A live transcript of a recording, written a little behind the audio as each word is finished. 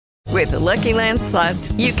With the Lucky Land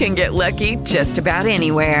Slots, you can get lucky just about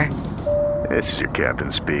anywhere. This is your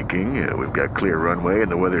captain speaking. We've got clear runway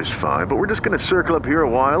and the weather's fine, but we're just going to circle up here a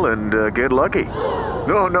while and get lucky.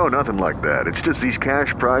 No, nothing like that. It's just these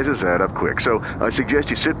cash prizes add up quick. So I suggest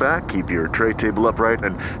you sit back, keep your tray table upright,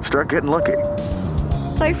 and start getting lucky.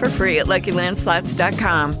 Play for free at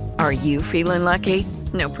LuckyLandSlots.com. Are you feeling lucky?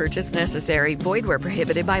 No purchase necessary. Void where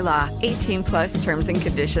prohibited by law. 18 plus terms and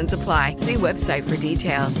conditions apply. See website for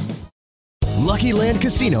details. Lucky Land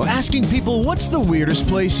Casino, asking people, what's the weirdest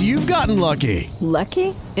place you've gotten lucky?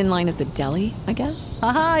 Lucky? In line at the deli, I guess?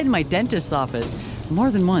 Aha, in my dentist's office.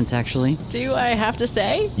 More than once, actually. Do I have to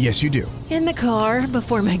say? Yes, you do. In the car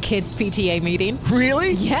before my kids' PTA meeting.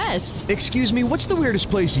 Really? Yes. Excuse me, what's the weirdest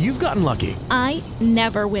place you've gotten lucky? I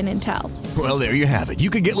never win and tell. Well, there you have it. You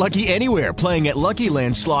can get lucky anywhere, playing at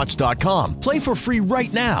LuckyLandSlots.com. Play for free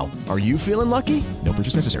right now. Are you feeling lucky? No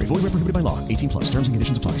purchase necessary. Void where prohibited by law. 18 plus. Terms and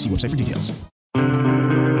conditions apply. See website for details.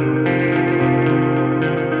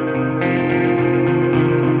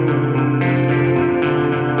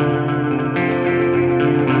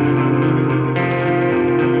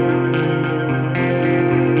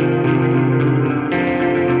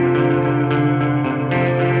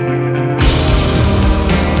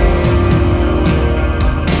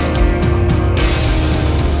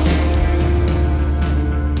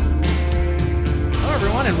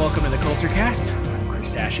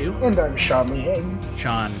 And I'm Sean Lee.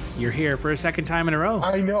 Sean, you're here for a second time in a row.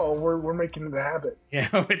 I know. We're making it a habit. Yeah,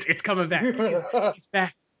 it's coming back. He's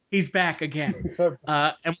back. He's back again.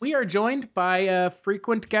 And we are joined by a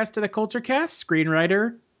frequent guest of the Culture Cast,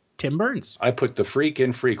 screenwriter Tim Burns. I put the freak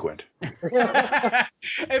in frequent.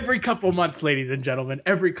 Every couple months, ladies and gentlemen.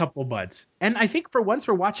 Every couple months. And I think for once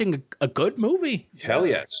we're watching a good movie. Hell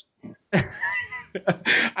yes.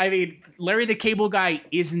 I mean, Larry the Cable Guy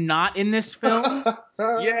is not in this film.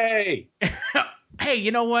 Yay! Hey,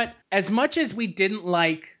 you know what? As much as we didn't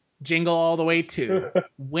like Jingle All the Way 2,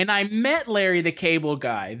 when I met Larry the Cable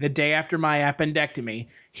Guy the day after my appendectomy,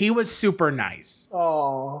 he was super nice.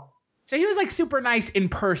 Oh. So he was like super nice in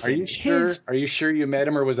person. Are you sure you met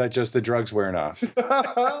him, or was that just the drugs wearing off?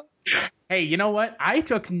 Hey, you know what? I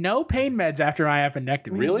took no pain meds after my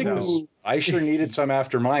appendectomy. Really? 'Cause I sure needed some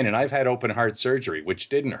after mine, and I've had open heart surgery, which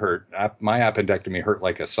didn't hurt. My appendectomy hurt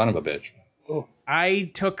like a son of a bitch.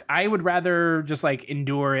 I would rather just like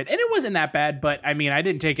endure it. And it wasn't that bad, but I mean, I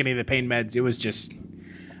didn't take any of the pain meds. It was just,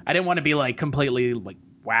 I didn't want to be like completely like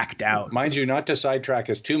whacked out. Mind you, not to sidetrack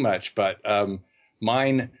us too much, but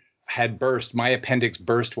mine had burst. My appendix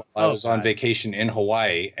burst while I was on vacation in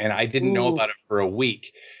Hawaii, and I didn't know about it for a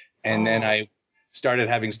week. And then I started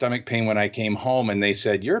having stomach pain when I came home, and they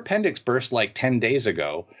said, your appendix burst like 10 days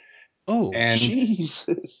ago. Oh, and,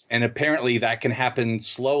 Jesus. And apparently that can happen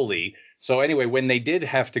slowly. So anyway, when they did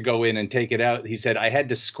have to go in and take it out, he said, I had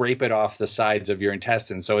to scrape it off the sides of your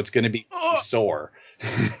intestines, so it's going to be sore.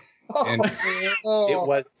 And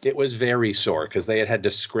it was very sore because they had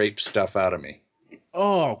to scrape stuff out of me.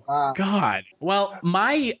 Oh, God. Well,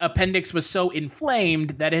 my appendix was so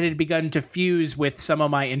inflamed that it had begun to fuse with some of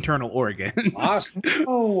my internal organs. Awesome.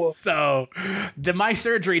 So my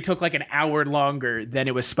surgery took like an hour longer than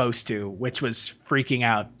it was supposed to, which was freaking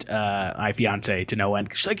out my fiance to no end.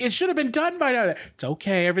 She's like, it should have been done by now. It's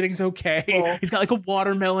okay. Everything's okay. Oh. He's got like a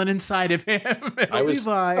watermelon inside of him. I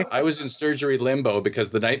was in surgery limbo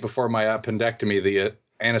because the night before my appendectomy, the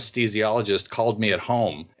anesthesiologist called me at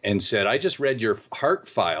home and said, I just read your heart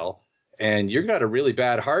file and you've got a really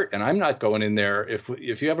bad heart and I'm not going in there.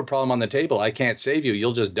 If you have a problem on the table, I can't save you.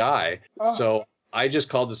 You'll just die. Oh. So I just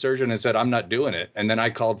called the surgeon and said, I'm not doing it. And then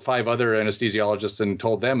I called 5 other anesthesiologists and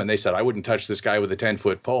told them, and they said, I wouldn't touch this guy with a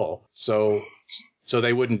 10-foot pole. So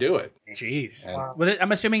they wouldn't do it. Jeez. Well,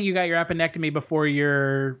 I'm assuming you got your appendectomy before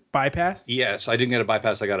your bypass? Yes, I didn't get a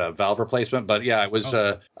bypass. I got a valve replacement. But yeah, it was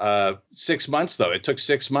 6 months, though. It took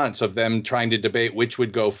 6 months of them trying to debate which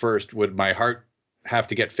would go first. Would my heart have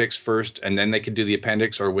to get fixed first and then they could do the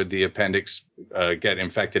appendix, or would the appendix get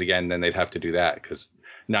infected again? Then they'd have to do that because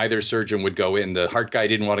neither surgeon would go in. The heart guy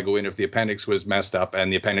didn't want to go in if the appendix was messed up, and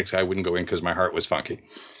the appendix guy wouldn't go in because my heart was funky.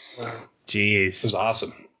 Jeez. It was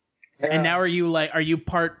awesome. And now are you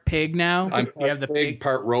part pig now? I'm part pig,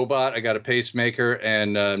 part robot. I got a pacemaker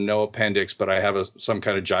and no appendix, but I have some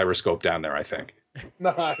kind of gyroscope down there, I think.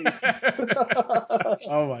 Nice.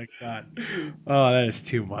 Oh my God. Oh, that is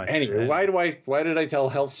too much. Anyway, why did I tell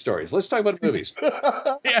health stories? Let's talk about movies.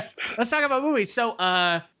 Yeah, let's talk about movies. So,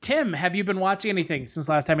 Tim, have you been watching anything since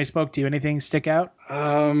last time I spoke to you? Anything stick out?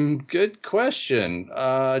 Good question.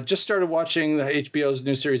 Just started watching the HBO's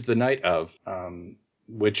new series, The Night Of,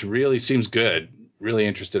 which really seems good. really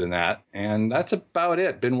interested in that. And that's about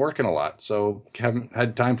it. Been working a lot, so haven't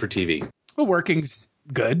had time for TV. Well, working's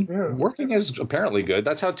good. Yeah, Working is apparently good.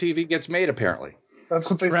 That's how TV gets made, apparently. that's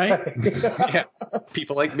what they Right? say. Yeah.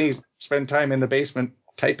 People like me spend time in the basement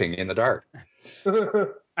typing in the dark.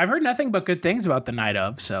 I've heard nothing but good things about The Night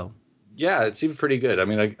Of, so. Yeah, it seemed pretty good. I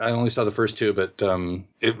mean, I only saw the first two, but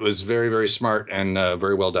it was very, very smart and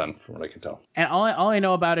very well done, from what I can tell. And all I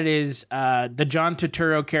know about it is the John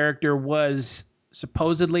Turturro character was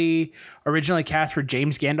supposedly originally cast for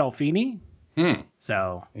James Gandolfini.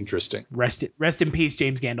 So Interesting. rest in peace,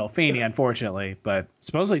 James Gandolfini, unfortunately. But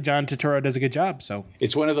supposedly John Turturro does a good job. So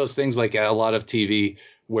It's one of those things like a lot of TV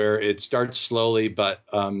where it starts slowly, but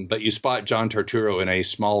you spot John Turturro in a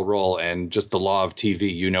small role, and just the law of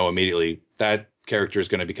TV, you know immediately that character is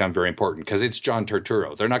going to become very important because it's John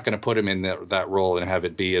Turturro. They're not going to put him in that role and have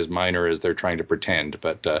it be as minor as they're trying to pretend.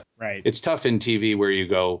 But right. It's tough in TV where you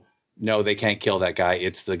go, no, they can't kill that guy.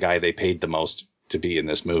 It's the guy they paid the most to be in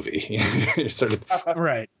this movie. Sort of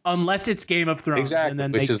Right. Unless it's Game of Thrones. exactly, And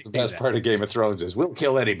then which they is the do best that. part of Game of Thrones is we'll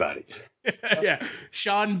kill anybody. Yeah.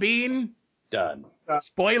 Sean Bean. Done.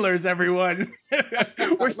 Spoilers, everyone.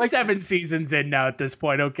 We're 7 seasons in now at this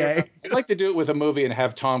point, okay? I'd like to do it with a movie and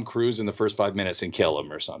have Tom Cruise in the first 5 minutes and kill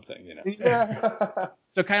him or something, you know. Yeah.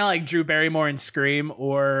 So kind of like Drew Barrymore in Scream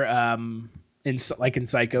or in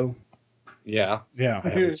Psycho. Yeah.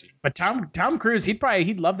 Yeah. But Tom Cruise,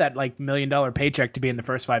 he'd love that like $1 million paycheck to be in the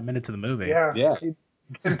first 5 minutes of the movie. Yeah. Yeah.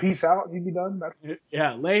 And peace out. You'd be done.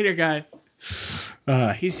 Yeah, later, guys.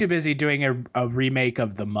 He's too busy doing a remake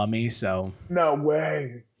of The Mummy, so. No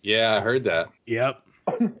way. Yeah, I heard that. Yep.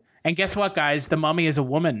 And guess what, guys? The Mummy is a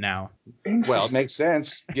woman now, Well, it makes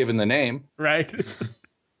sense given the name. right?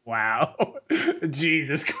 Wow.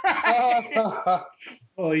 Jesus Christ.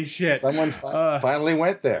 Holy shit. Someone finally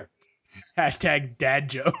went there. Hashtag dad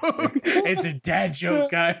joke. It's a dad joke,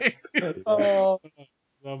 guy. Oh.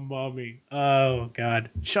 The Mummy. Oh, God.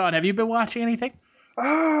 Sean, have you been watching anything?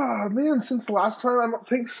 Man, since the last time, I don't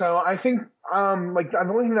think so. I think, like, the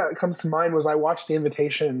only thing that comes to mind was I watched The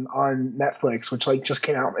Invitation on Netflix, which, like, just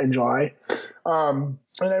came out in July. And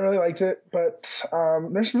I really liked it, but,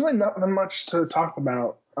 there's really not much to talk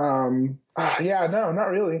about. Yeah, no, not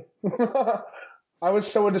really. I was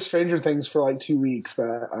so into Stranger Things for, like, 2 weeks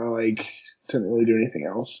that I, like, didn't really do anything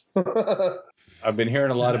else. I've been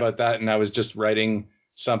hearing a lot about that, and I was just writing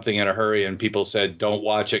something in a hurry, and people said, don't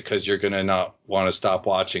watch it because you're going to not want to stop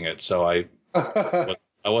watching it. So I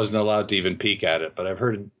wasn't allowed to even peek at it, but I've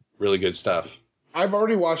heard really good stuff. I've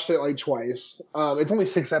already watched it like twice. It's only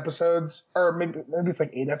 6 episodes, or maybe it's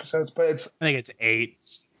like 8 episodes, but I think it's 8.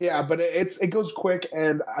 yeah, but it goes quick,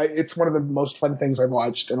 and it's one of the most fun things I've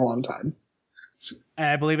watched in a long time. And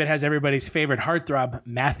I believe it has everybody's favorite heartthrob,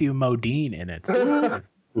 Matthew Modine, in it.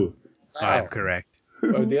 Ooh. I'm correct.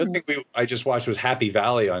 The other thing I just watched was Happy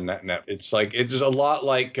Valley on net. It's a lot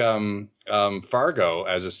like Fargo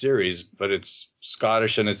as a series, but it's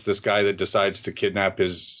Scottish, and it's this guy that decides to kidnap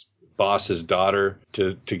his boss's daughter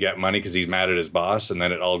to get money because he's mad at his boss, and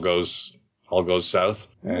then it all goes south.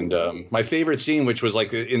 And my favorite scene, which was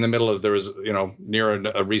like in the middle of, there was, near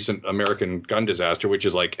a recent American gun disaster, which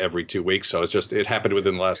is like every 2 weeks. So it happened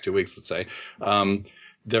within the last 2 weeks, let's say.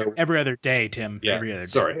 Every other day, Tim. Yes, every other day.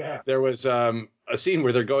 sorry. Yeah. There was a scene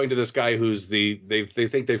where they're going to this guy who's they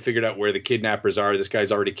think they've figured out where the kidnappers are. This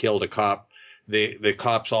guy's already killed a cop. The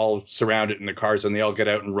cops all surround it in the cars, and they all get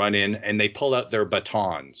out and run in, and they pull out their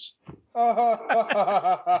batons.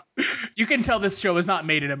 You can tell this show is not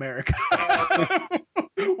made in America.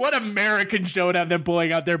 What American show would have them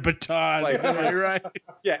pulling out their batons? Like, right?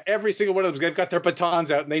 Yeah, every single one of them, they've got their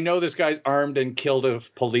batons out, and they know this guy's armed and killed a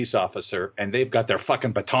police officer, and they've got their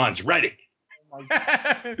fucking batons ready.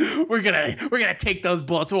 We're gonna take those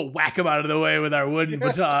bullets. We'll whack them out of the way with our wooden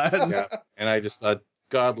batons. Yeah, and I just thought,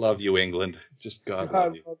 God love you, England. Just God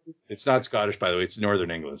love you. It's not Scottish, by the way. It's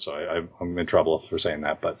Northern England, so I'm in trouble for saying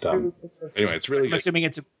that. But anyway, it's really I'm good. assuming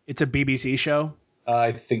it's a BBC show.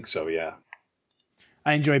 I think so, yeah.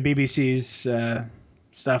 I enjoy BBC's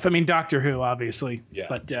stuff. I mean, Doctor Who, obviously. Yeah.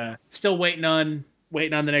 But still waiting on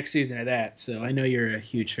the next season of that. So I know you're a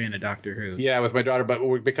huge fan of Doctor Who. Yeah, with my daughter,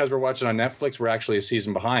 but because we're watching on Netflix, we're actually a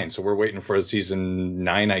season behind. So we're waiting for season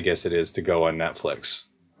 9, I guess it is, to go on Netflix.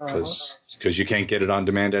 Because you can't get it on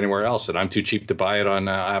demand anywhere else, and I'm too cheap to buy it on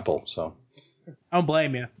Apple. So I don't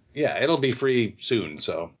blame you. yeah, it'll be free soon.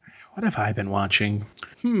 So What have I been watching?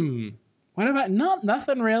 What have I?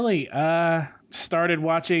 Nothing really. Started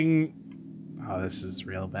watching. Oh, this is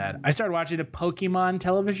real bad. I started watching a Pokemon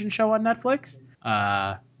television show on Netflix.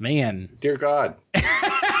 Man. dear God,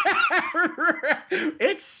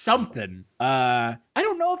 It's something. I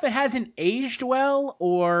don't know if it hasn't aged well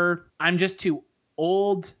or I'm just too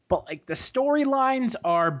old, but like the storylines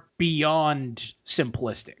are beyond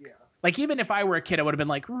simplistic. Yeah. Like even if I were a kid, I would have been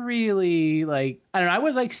like, really? Like, I don't know. I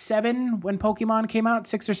was like 7 when Pokemon came out,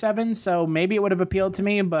 6 or 7, so maybe it would have appealed to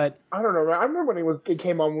me, but I don't know. I remember when it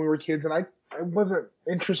came on when we were kids, and it wasn't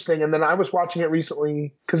interesting. And then I was watching it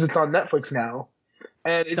recently because it's on Netflix now,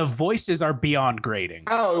 and the voices are beyond grating.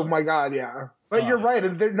 Oh my god, yeah. But you're right.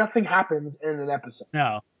 Nothing happens in an episode.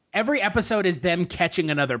 No. Every episode is them catching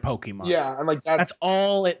another Pokemon. Yeah, and like that's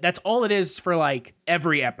all it is for like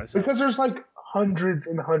every episode. Because there's like hundreds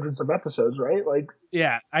and hundreds of episodes, right? Like,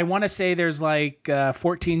 yeah, I want to say there's like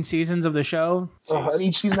 14 seasons of the show. And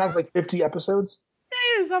each season has like 50 episodes.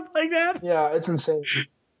 Yeah, something like that. Yeah, it's insane.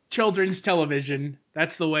 Children's television.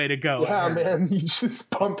 That's the way to go. Yeah, man. You just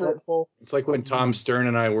pump it full. It's like when Tom Stern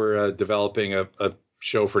and I were developing a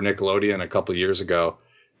show for Nickelodeon a couple of years ago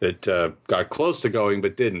that got close to going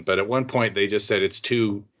but didn't. But at one point they just said it's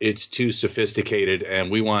too sophisticated and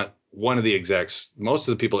we want one of the execs, most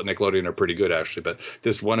of the people at Nickelodeon are pretty good actually, but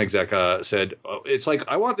this one exec said, it's like,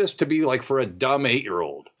 I want this to be like for a dumb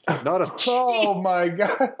 8-year-old. Not a Oh my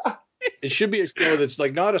god. It should be a show that's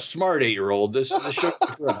like not a smart 8-year-old. This should be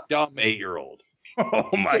for a dumb 8-year-old. Oh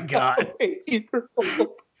my god.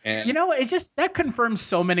 And you know, it just that confirms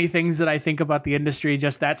so many things that I think about the industry,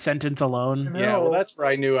 just that sentence alone. Yeah, well, that's where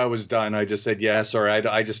I knew I was done. I just said yes, or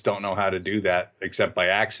I just don't know how to do that except by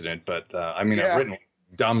accident. But I mean, I've written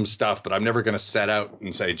dumb stuff, but I'm never going to set out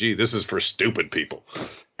and say, gee, this is for stupid people.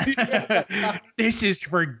 This is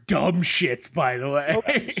for dumb shits, by the way.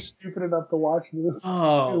 I'm stupid enough to watch this.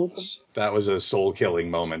 Oh, that was a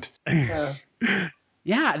soul-killing moment.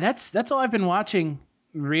 Yeah, that's all I've been watching,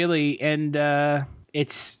 really, and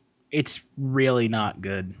it's really not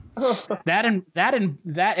good. that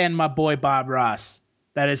and my boy Bob Ross.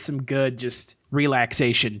 That is some good just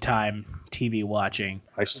relaxation time TV watching.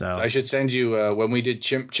 I should send you when we did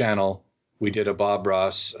Chimp Channel. We did a Bob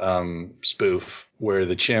Ross spoof where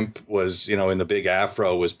the chimp was, in the big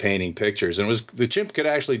afro was painting pictures, and the chimp could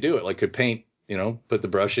actually do it, like could paint, put the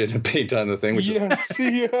brush in and paint on the thing. Which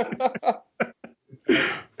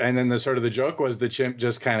and then the joke was the chimp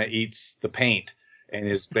just kind of eats the paint and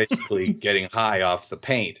is basically getting high off the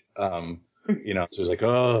paint. So it's like,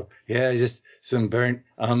 oh yeah, just some burnt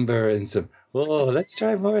umber and some. Oh, let's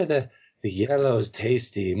try more of the yellow's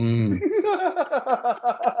tasty.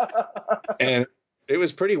 And it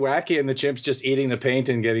was pretty wacky, and the chimp's just eating the paint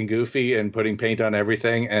and getting goofy and putting paint on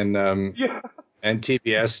everything. And and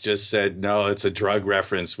TBS just said, no, it's a drug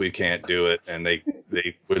reference. We can't do it. And they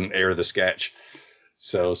wouldn't air the sketch.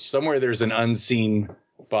 So somewhere there's an unseen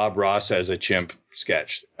Bob Ross as a chimp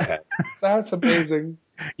sketch. That's amazing.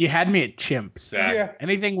 You had me at chimps. Yeah.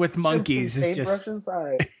 Anything with monkeys is just.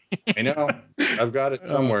 I know. I've got it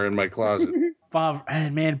somewhere in my closet. Bob,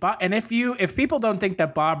 and if people don't think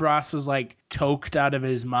that Bob Ross was like toked out of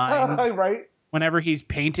his mind, right? Whenever he's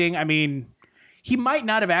painting, I mean, he might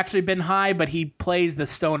not have actually been high, but he plays the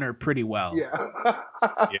stoner pretty well. Yeah.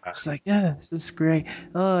 It's like, yeah, this is great.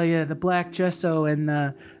 Oh yeah, the black gesso and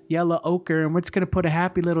the yellow ochre, and we're just gonna put a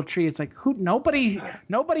happy little tree. It's like nobody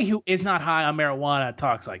who is not high on marijuana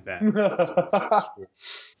talks like that.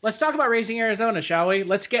 Let's talk about Raising Arizona, shall we?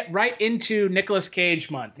 Let's get right into Nicolas Cage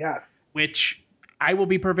month. Yes. Which I will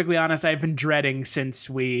be perfectly honest, I've been dreading since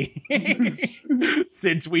we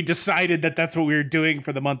decided that that's what we were doing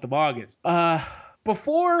for the month of August.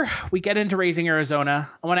 Before we get into Raising Arizona,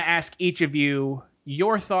 I want to ask each of you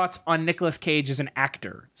your thoughts on Nicolas Cage as an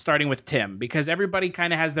actor, starting with Tim, because everybody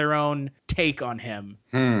kind of has their own take on him.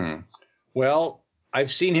 Well,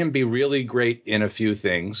 I've seen him be really great in a few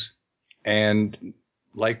things, and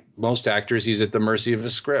like most actors, he's at the mercy of a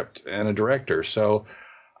script and a director. So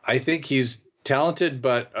I think he's talented,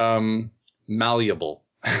 but malleable.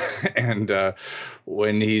 And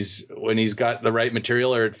when he's got the right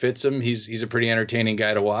material or it fits him, he's a pretty entertaining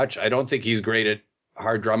guy to watch. I don't think he's great at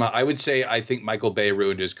hard drama. I would say I think Michael Bay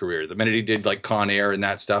ruined his career. The minute he did like Con Air and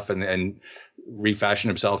that stuff and refashioned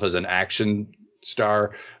himself as an action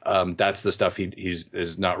star, that's the stuff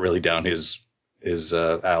is not really down his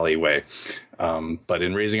alleyway. But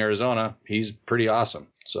in Raising Arizona, he's pretty awesome.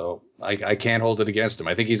 So I can't hold it against him.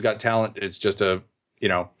 I think he's got talent. It's just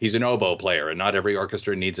he's an oboe player, and not every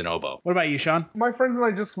orchestra needs an oboe. What about you, Sean? My friends and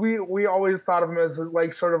I we always thought of him as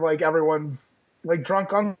like sort of like everyone's like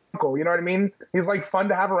drunk uncle. You know what I mean? He's like fun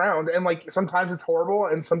to have around, and like sometimes it's horrible,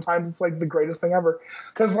 and sometimes it's like the greatest thing ever.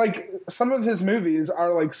 Because like some of his movies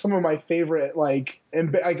are like some of my favorite. Like,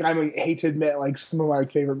 and like I hate to admit, like some of my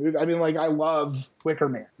favorite movies. I mean, like I love Wicker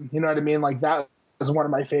Man. You know what I mean? Like that is one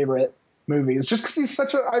of my favorite movies, just because he's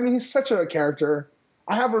such a character.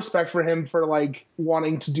 I have respect for him for like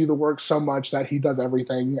wanting to do the work so much that he does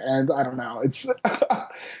everything, and I don't know. It's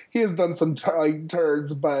he has done some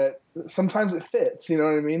turds, but sometimes it fits. You know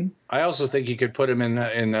what I mean? I also think you could put him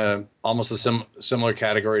in almost a similar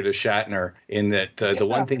category to Shatner in that the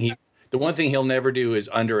one thing he'll never do is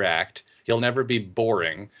underact. He'll never be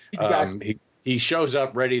boring. Exactly. He shows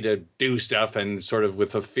up ready to do stuff and sort of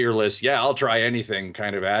with a fearless, yeah, I'll try anything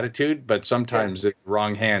kind of attitude. But sometimes in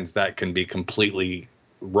wrong hands, that can be completely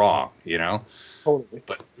wrong, you know? Totally.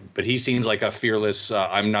 But he seems like a fearless,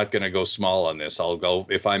 I'm not going to go small on this. I'll go,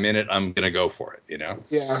 if I'm in it, I'm going to go for it, you know?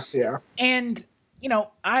 Yeah, yeah. And, you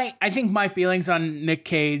know, I think my feelings on Nick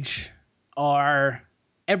Cage are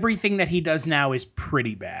everything that he does now is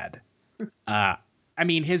pretty bad. I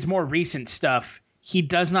mean, his more recent stuff, he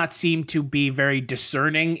does not seem to be very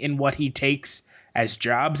discerning in what he takes as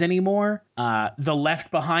jobs anymore. The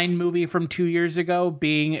Left Behind movie from 2 years ago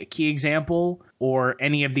being a key example, or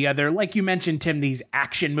any of the other, like you mentioned, Tim, these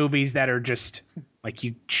action movies that are just like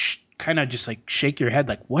you kind of just like shake your head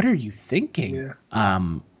like, what are you thinking? Yeah.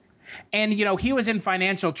 And, you know, he was in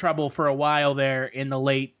financial trouble for a while there in the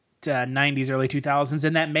late 90s, early 2000s,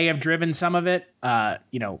 and that may have driven some of it,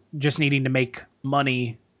 you know, just needing to make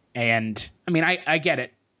money. And I mean, I get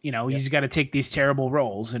it. You know, you just got to take these terrible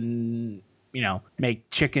roles and, you know, make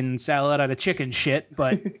chicken salad out of chicken shit.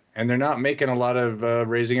 But and they're not making a lot of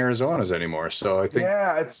Raising Arizonas anymore. So I think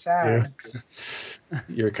it's sad.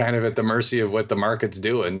 You're kind of at the mercy of what the market's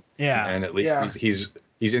doing. Yeah. And at least he's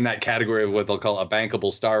in that category of what they'll call a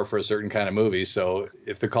bankable star for a certain kind of movie. So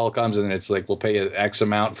if the call comes and it's like, we'll pay you X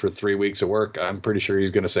amount for 3 weeks of work, I'm pretty sure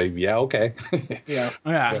he's going to say, yeah, okay. Yeah.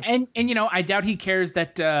 And, you know, I doubt he cares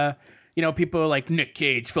that, you know, people are like, Nick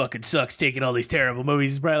Cage fucking sucks taking all these terrible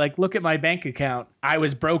movies. He's probably like, look at my bank account. I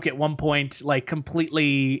was broke at one point, like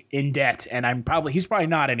completely in debt. And he's probably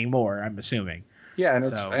not anymore, I'm assuming. Yeah,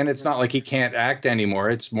 and it's not like he can't act anymore.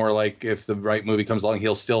 It's more like if the right movie comes along,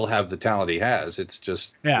 he'll still have the talent he has. It's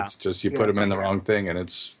just you put him in the wrong thing, and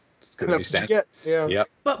it's going to be standard. Yeah. Yep.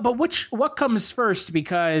 But what comes first?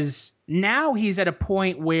 Because now he's at a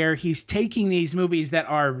point where he's taking these movies that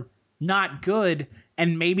are not good,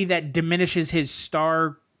 and maybe that diminishes his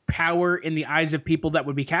star power in the eyes of people that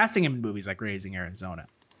would be casting him in movies like Raising Arizona.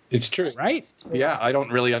 It's true. Right? Yeah, I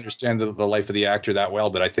don't really understand the life of the actor that well,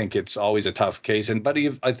 but I think it's always a tough case.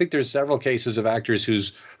 I think there's several cases of actors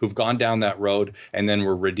who've gone down that road and then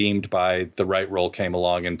were redeemed by the right role came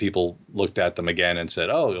along and people looked at them again and said,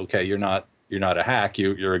 "Oh, okay, you're not a hack.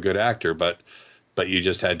 You're a good actor, but you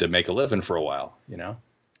just had to make a living for a while, you know?"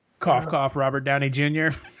 Cough, cough, Robert Downey Jr.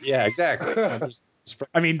 Yeah, exactly.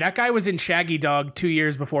 I mean, that guy was in Shaggy Dog 2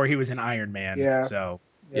 years before he was in Iron Man. Yeah. So...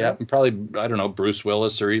 Yeah, and probably, I don't know, Bruce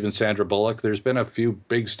Willis or even Sandra Bullock. There's been a few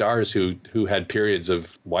big stars who had periods of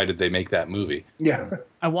why did they make that movie? Yeah.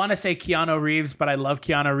 I want to say Keanu Reeves, but I love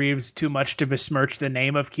Keanu Reeves too much to besmirch the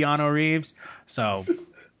name of Keanu Reeves. So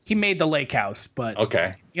he made The Lake House, but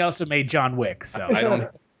he also made John Wick. So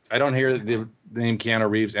I don't hear the name Keanu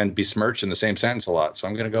Reeves and besmirch in the same sentence a lot, so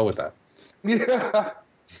I'm going to go with that. Yeah.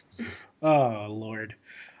 Oh, Lord.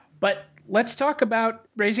 But let's talk about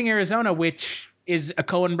Raising Arizona, which is a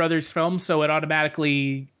Coen Brothers film, so it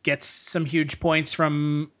automatically gets some huge points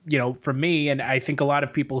from me, and I think a lot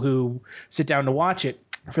of people who sit down to watch it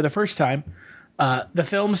for the first time. The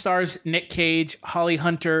film stars Nick Cage, Holly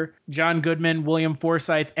Hunter, John Goodman, William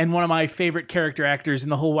Forsythe, and one of my favorite character actors in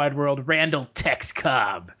the whole wide world, Randall Tex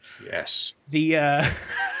Cobb. Yes.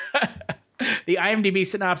 The IMDb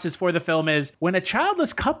synopsis for the film is, when a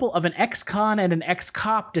childless couple of an ex-con and an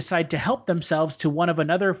ex-cop decide to help themselves to one of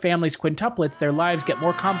another family's quintuplets, their lives get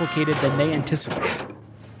more complicated than they anticipated.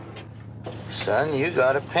 Son, you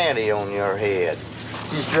got a panty on your head.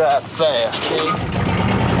 Just drive fast, eh?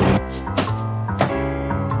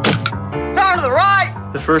 Turn to the right!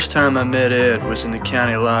 The first time I met Ed was in the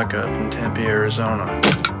county lockup in Tempe, Arizona.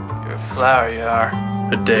 You're a flower, you are.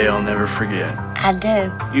 A day I'll never forget. I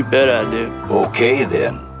do. You bet I do. Okay,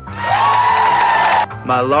 then.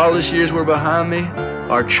 My lawless years were behind me.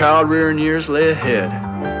 Our child-rearing years lay ahead.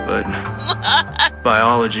 But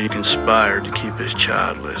biology conspired to keep us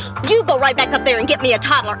childless. You go right back up there and get me a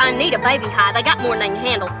toddler. I need a baby high. They got more than they can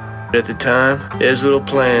handle. At the time, Ed's little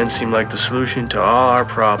plan seemed like the solution to all our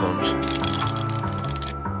problems.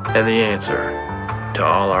 And the answer to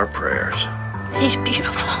all our prayers. He's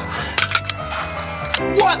beautiful.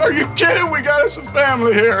 What? Are you kidding? We got us a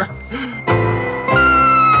family here.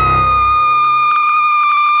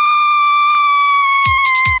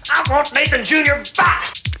 I want Nathan Jr.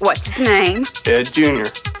 back. What's his name? Ed Jr.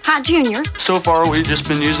 Hi, Junior. So far, we've just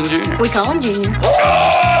been using Junior. We call him Junior.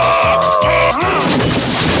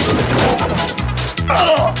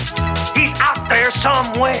 He's out there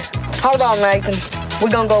somewhere. Hold on, Nathan. We're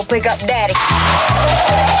gonna go pick up Daddy.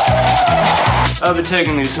 I've been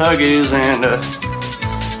taking these Huggies and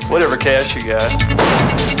whatever cash you got.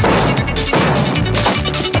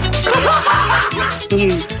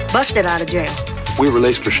 You busted out of jail. We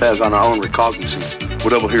released Kershav on our own recognizance. What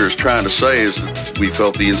Double here is trying to say is that we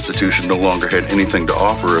felt the institution no longer had anything to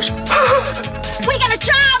offer us. We got a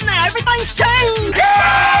child now. Everything's changed.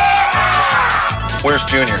 Where's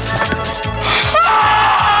Junior?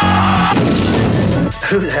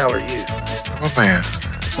 Who the hell are you? I'm a man.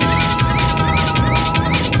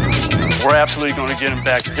 We're absolutely going to get him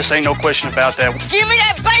back. Just ain't no question about that. Give me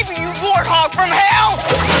that baby, you warthog from hell!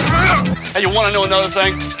 Hey, you want to know another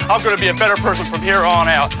thing? I'm going to be a better person from here on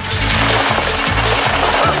out.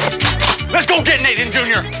 Let's go get Nathan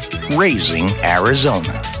Jr. Raising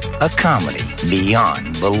Arizona, a comedy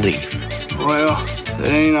beyond belief. Well, it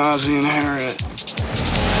ain't Ozzie and Harriet.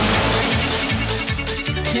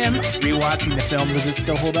 Tim, rewatching the film, does it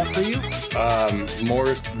still hold up for you?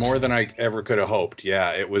 More than I ever could have hoped.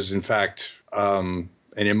 Yeah, it was in fact an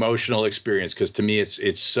emotional experience because to me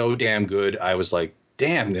it's so damn good. I was like,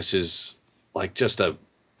 damn, this is like just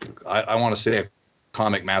I want to say a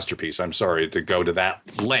comic masterpiece. I'm sorry to go to that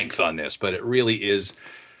length on this, but it really is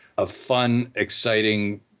a fun,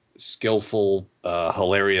 exciting, skillful,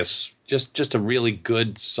 hilarious, just a really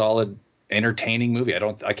good, solid, entertaining movie.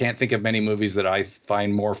 I can't think of many movies that I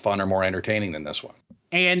find more fun or more entertaining than this one.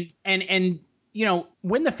 And you know,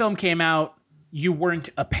 when the film came out, you weren't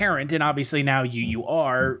a parent, and obviously now you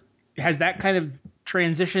are. Has that kind of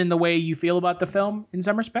transitioned the way you feel about the film in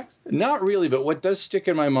some respects? Not really, but what does stick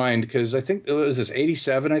in my mind, because I think it was this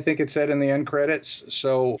 87, I think it said in the end credits.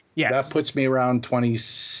 So yes. That puts me around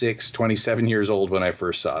 26, 27 years old when I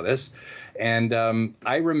first saw this. And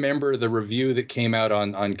I remember the review that came out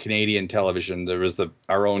on Canadian television. There was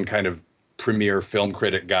our own kind of premier film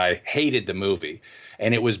critic guy hated the movie.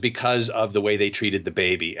 And it was because of the way they treated the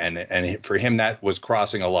baby. And for him, that was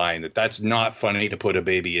crossing a line, that's not funny to put a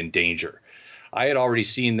baby in danger. I had already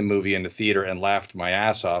seen the movie in the theater and laughed my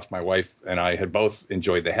ass off. My wife and I had both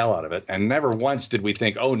enjoyed the hell out of it. And never once did we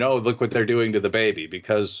think, oh, no, look what they're doing to the baby,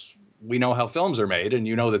 because we know how films are made. And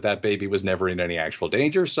you know that baby was never in any actual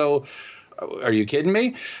danger. So are you kidding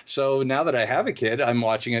me? So now that I have a kid, I'm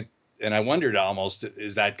watching it. And I wondered almost,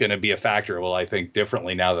 is that going to be a factor? Well, I think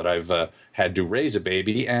differently now that I've had to raise a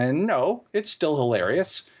baby. And no, it's still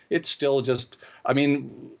hilarious. It's still just, I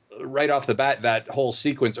mean, right off the bat, that whole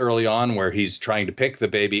sequence early on where he's trying to pick the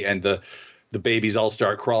baby and the babies all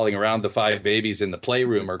start crawling around. The 5 babies in the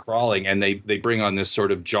playroom are crawling, and they bring on this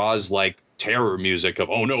sort of Jaws-like terror music of,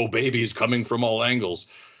 oh no, babies coming from all angles.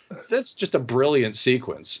 That's just a brilliant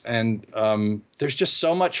sequence. And there's just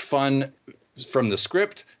so much fun from the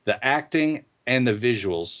script, the acting, and the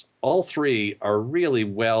visuals. All three are really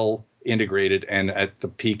well integrated and at the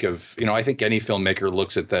peak of, I think any filmmaker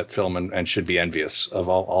looks at that film and should be envious of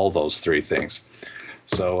all those three things.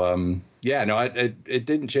 So, it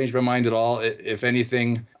didn't change my mind at all. If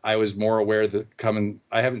anything, I was more aware that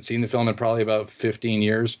I haven't seen the film in probably about 15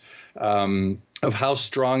 years, of how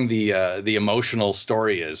strong the emotional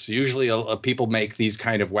story is. Usually people make these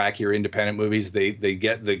kind of wacky or independent movies. They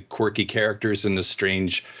get the quirky characters and the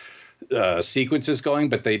strange sequences going,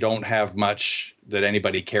 but they don't have much that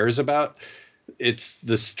anybody cares about. It's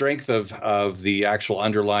the strength of the actual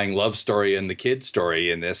underlying love story and the kid story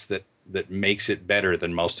in this that makes it better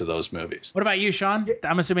than most of those movies. What about you, Sean?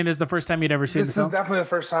 I'm assuming this is the first time you'd ever seen the film? This is definitely the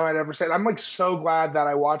first time I'd ever seen it. I'm like so glad that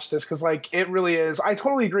I watched this because like it really is. I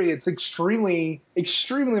totally agree. It's extremely,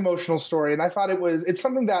 extremely emotional story. And I thought it's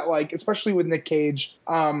something that like, especially with Nick Cage,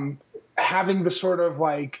 having the sort of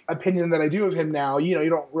like opinion that I do of him now, you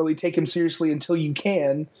don't really take him seriously until you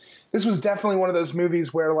can. This was definitely one of those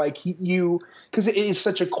movies where like because it is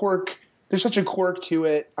such a quirk, there's such a quirk to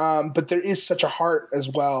it, but there is such a heart as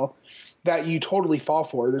well that you totally fall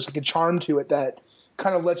for. There's like a charm to it that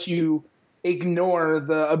kind of lets you ignore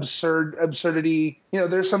the absurdity.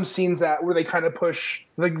 There's some scenes where they kind of push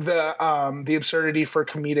like the absurdity for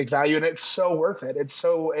comedic value, and it's so worth it. It's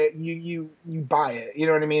so you buy it. You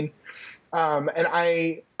know what I mean? And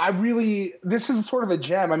I really, this is sort of a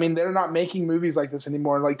gem. I mean, they're not making movies like this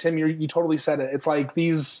anymore. Like Tim, you totally said it. It's like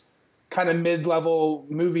these kind of mid-level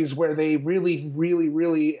movies where they really, really,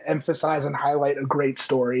 really emphasize and highlight a great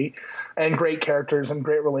story and great characters and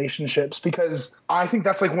great relationships, because I think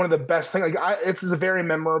that's like one of the best things. It's a very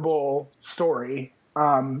memorable story.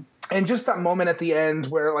 And just that moment at the end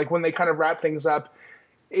where like when they kind of wrap things up,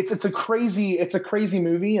 it's a crazy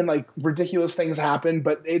movie, and like ridiculous things happen,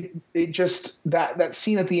 but it just that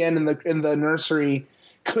scene at the end in the nursery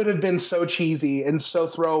could have been so cheesy and so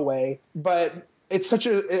throwaway, but it's such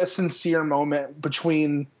a sincere moment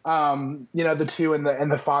between the two and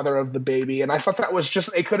the father of the baby, and I thought that was just,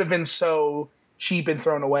 it could have been so cheap and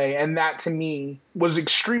thrown away, and that to me was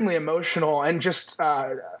extremely emotional, and just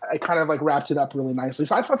I kind of like wrapped it up really nicely.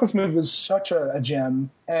 So I thought this movie was such a gem,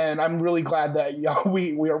 and I'm really glad that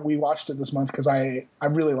we watched it this month, because I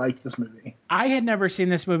really liked this movie. I had never seen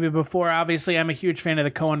this movie before. Obviously, I'm a huge fan of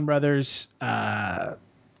the Coen brothers. I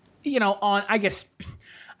guess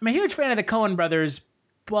I'm a huge fan of the Coen brothers,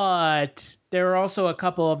 but there are also a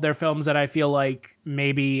couple of their films that I feel like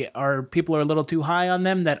maybe people are a little too high on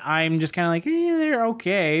them, that I'm just kind of like, they're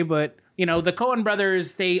okay. But, the Coen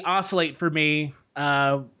brothers, they oscillate for me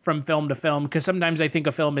from film to film, because sometimes I think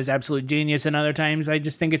a film is absolute genius, and other times I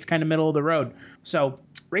just think it's kind of middle of the road. So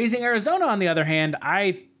Raising Arizona, on the other hand,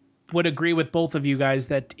 I would agree with both of you guys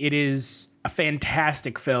that it is a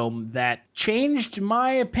fantastic film that changed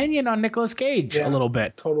my opinion on Nicolas Cage a little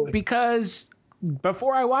bit. Totally. Because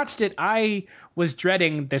before I watched it, I was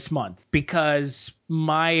dreading this month, because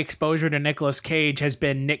my exposure to Nicolas Cage has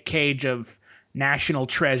been Nick Cage of National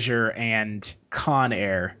Treasure and Con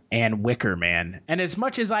Air and Wicker Man. And as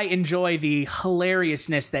much as I enjoy the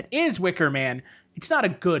hilariousness that is Wicker Man, it's not a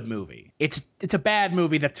good movie. It's a bad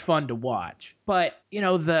movie that's fun to watch. But,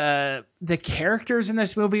 the characters in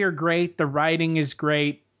this movie are great. The writing is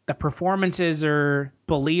great. The performances are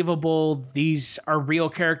believable. These are real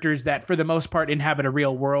characters that, for the most part, inhabit a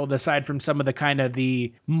real world, aside from some of the kind of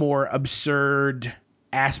the more absurd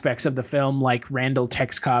aspects of the film, like Randall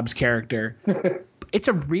Tex Cobb's character. It's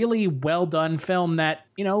a really well-done film that,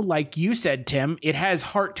 like you said, Tim, it has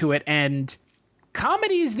heart to it, and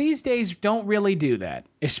comedies these days don't really do that,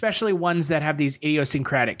 especially ones that have these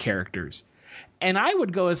idiosyncratic characters. And I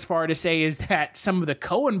would go as far to say is that some of the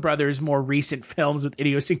Coen brothers' more recent films with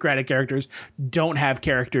idiosyncratic characters don't have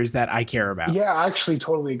characters that I care about. Yeah, I actually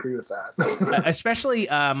totally agree with that. Especially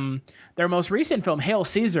their most recent film, Hail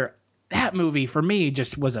Caesar. That movie, for me,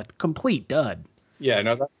 just was a complete dud. Yeah,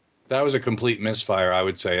 no, that was a complete misfire, I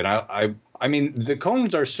would say. And I mean, the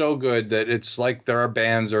Coens are so good that it's like there are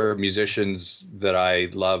bands or musicians that I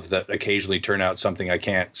love that occasionally turn out something I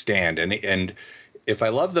can't stand. And if I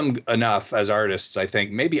love them enough as artists, I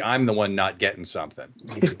think maybe I'm the one not getting something.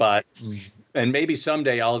 And maybe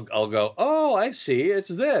someday I'll go, oh, I see, it's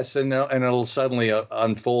this, and it'll suddenly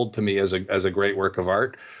unfold to me as a great work of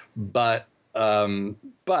art. But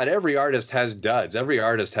every artist has duds. Every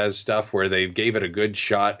artist has stuff where they gave it a good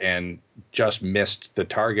shot and just missed the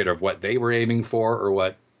target of what they were aiming for, or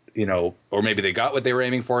what, or maybe they got what they were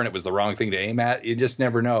aiming for and it was the wrong thing to aim at. You just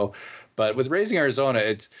never know. But with Raising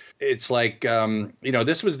Arizona, it's like,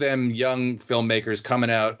 this was them young filmmakers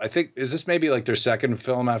coming out. I think, is this maybe like their second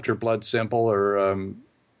film after Blood Simple, or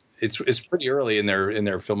it's pretty early in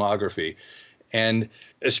their filmography. And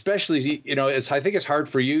especially, I think it's hard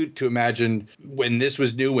for you to imagine when this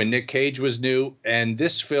was new, when Nick Cage was new, and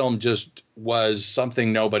this film just was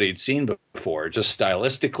something nobody had seen before. Just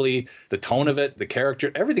stylistically, the tone of it, the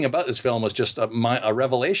character, everything about this film was just a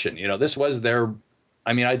revelation. This was their,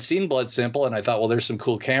 I'd seen Blood Simple, and I thought, well, there's some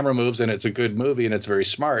cool camera moves, and it's a good movie, and it's very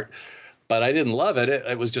smart. But I didn't love it.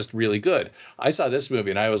 It was just really good. I saw this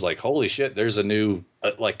movie and I was like, holy shit, there's a new,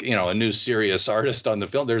 a new serious artist on the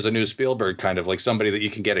film. There's a new Spielberg, kind of like somebody that you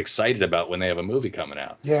can get excited about when they have a movie coming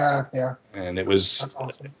out. Yeah, yeah. And it was, that's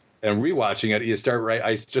awesome. And rewatching it,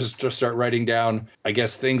 I just start writing down, I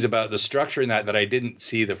guess, things about the structure in that I didn't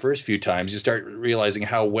see the first few times. You start realizing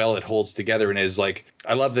how well it holds together, and is like,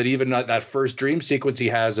 I love that even that first dream sequence he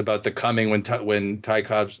has about the coming when Ty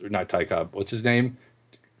Cobb's, not Ty Cobb, what's his name?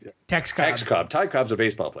 Tex Cobb. Ty Cobb's a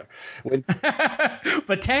baseball player.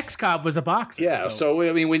 But Tex Cobb was a boxer. Yeah, so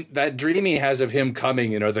when that dream he has of him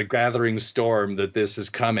coming, the gathering storm, that this is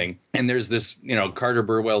coming. And there's this, Carter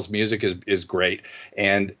Burwell's music is great,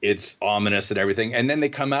 and it's ominous and everything. And then they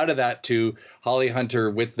come out of that to Holly Hunter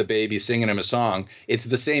with the baby singing him a song. It's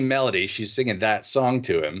the same melody. She's singing that song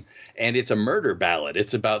to him. And it's a murder ballad.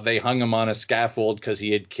 It's about they hung him on a scaffold because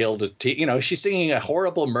he had killed she's singing a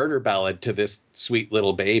horrible murder ballad to this sweet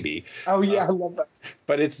little baby. Oh, yeah, I love that.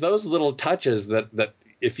 But it's those little touches that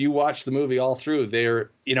if you watch the movie all through, they're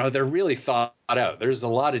really thought out. There's a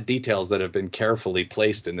lot of details that have been carefully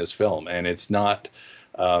placed in this film, and it's not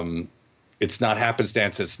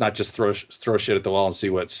happenstance. It's not just throw shit at the wall and see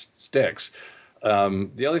what sticks.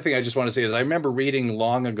 The other thing I just want to say is I remember reading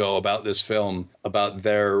long ago about this film, about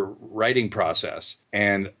their writing process,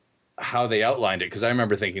 and how they outlined it, because I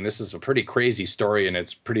remember thinking this is a pretty crazy story and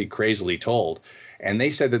it's pretty crazily told. And they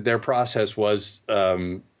said that their process was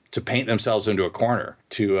to paint themselves into a corner,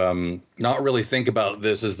 to not really think about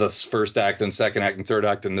this as the first act and second act and third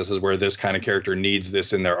act, and this is where this kind of character needs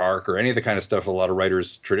this in their arc, or any of the kind of stuff a lot of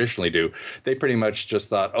writers traditionally do. They pretty much just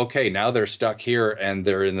thought, okay, now they're stuck here and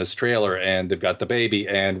they're in this trailer and they've got the baby,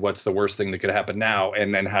 and what's the worst thing that could happen now?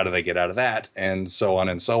 And then how do they get out of that? And so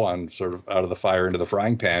on, sort of out of the fire into the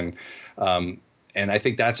frying pan. And I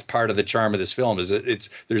think that's part of the charm of this film, is that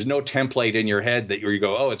there's no template in your head that you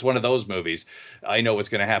go, oh, it's one of those movies. I know what's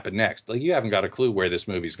going to happen next. Like, you haven't got a clue where this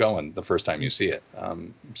movie's going the first time you see it.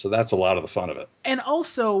 So that's a lot of the fun of it. And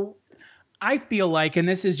also, I feel like, and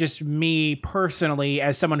this is just me personally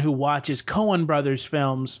as someone who watches Coen Brothers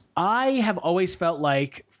films, I have always felt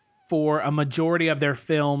like for a majority of their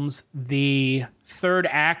films, the third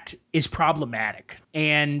act is problematic.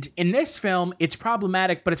 And in this film, it's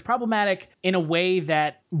problematic, but it's problematic in a way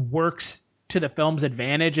that works to the film's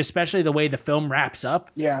advantage, especially the way the film wraps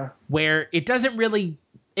up. Yeah. Where it doesn't really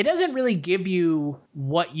give you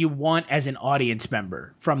what you want as an audience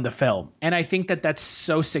member from the film. And I think that that's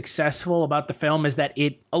so successful about the film, is that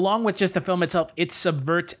it, along with just the film itself, it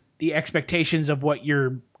subverts the expectations of what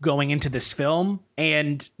you're going into this film,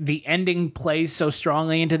 and the ending plays so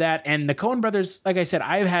strongly into that. And the Coen brothers, like I said,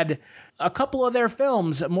 I've had a couple of their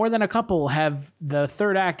films, more than a couple, have the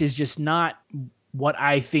third act is just not what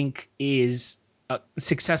I think is a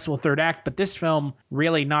successful third act, but this film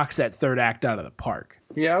really knocks that third act out of the park.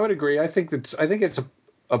 Yeah, I would agree. I think it's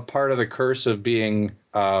a part of the curse of being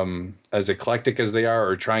as eclectic as they are,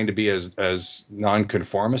 or trying to be as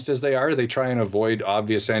nonconformist as they are. They try and avoid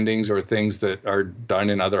obvious endings or things that are done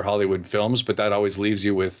in other Hollywood films, but that always leaves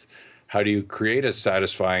you with, how do you create a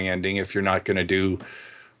satisfying ending if you're not going to do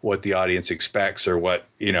what the audience expects, or what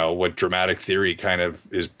dramatic theory kind of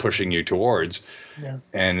is pushing you towards. Yeah.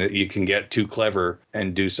 And you can get too clever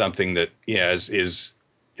and do something that is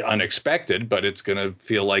unexpected, but it's going to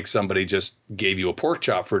feel like somebody just gave you a pork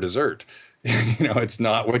chop for dessert. It's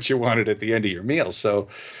not what you wanted at the end of your meal. So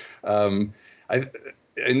in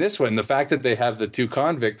this one, the fact that they have the two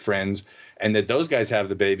convict friends and that those guys have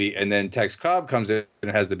the baby, and then Tex Cobb comes in and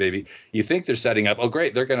has the baby, you think they're setting up, oh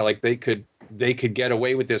great, they're going to they could get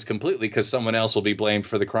away with this completely because someone else will be blamed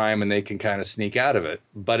for the crime and they can kind of sneak out of it.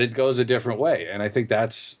 But it goes a different way. And I think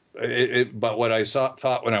that's it. But what I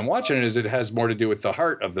thought when I'm watching it is it has more to do with the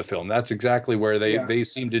heart of the film. That's exactly where they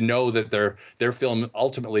seem to know that their film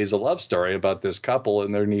ultimately is a love story about this couple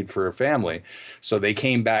and their need for a family. So they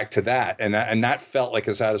came back to that. And that felt like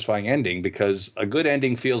a satisfying ending, because a good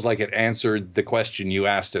ending feels like it answered the question you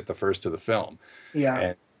asked at the first of the film.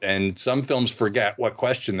 Yeah. And some films forget what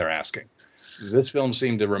question they're asking. This film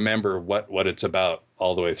seemed to remember what it's about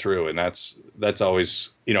all the way through, and that's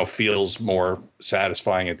always feels more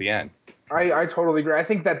satisfying at the end. I totally agree. I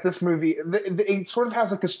think that this movie it sort of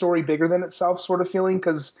has like a story bigger than itself sort of feeling,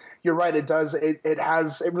 because you're right, it does. It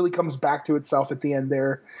really comes back to itself at the end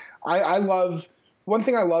there. I love one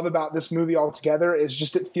thing I love about this movie altogether is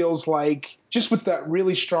just it feels like, just with that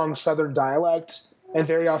really strong Southern dialect and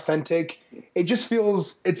very authentic, it just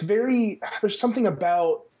feels there's something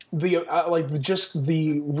about the just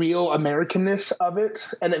the real Americanness of it,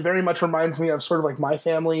 and it very much reminds me of sort of like My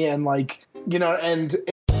Family and and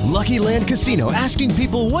Lucky Land Casino, asking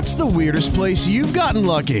people, what's the weirdest place you've gotten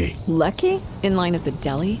lucky? Lucky? In line at the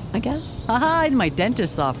deli, I guess? Aha, in my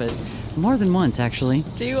dentist's office. More than once, actually.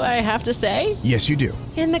 Do I have to say? Yes, you do.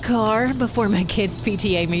 In the car before my kids'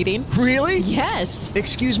 PTA meeting. Really? Yes.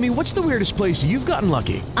 Excuse me, what's the weirdest place you've gotten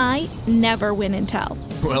lucky? I never win and tell.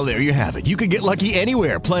 Well, there you have it. You can get lucky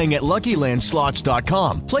anywhere, playing at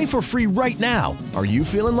LuckyLandSlots.com. Play for free right now. Are you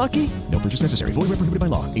feeling lucky? No purchase necessary. Void where prohibited by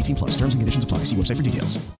law. 18+. Terms and conditions apply. See website for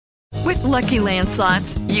details. With Lucky Land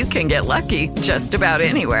Slots, you can get lucky just about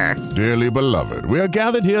anywhere. Dearly beloved, we are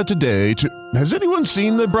gathered here today to... Has anyone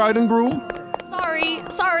seen the bride and groom?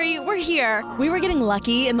 Sorry, we're here. We were getting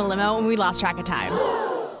lucky in the limo and we lost track of time.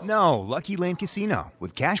 No, Lucky Land Casino,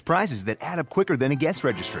 with cash prizes that add up quicker than a guest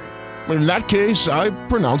registry. In that case, I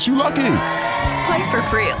pronounce you lucky. Play for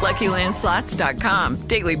free at LuckyLandSlots.com.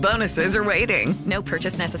 Daily bonuses are waiting. No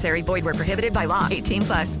purchase necessary. Void where prohibited by law.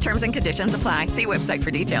 18+. Terms and conditions apply. See website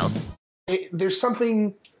for details. There's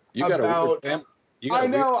something about... I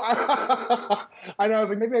know. I know. I was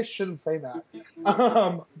like, maybe I shouldn't say that.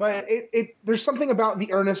 But there's something about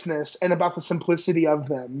the earnestness and about the simplicity of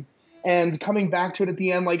them, and coming back to it at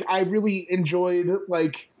the end. Like, I really enjoyed.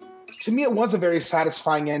 Like, to me, it was a very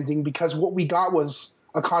satisfying ending, because what we got was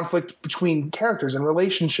a conflict between characters and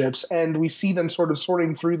relationships, and we see them sort of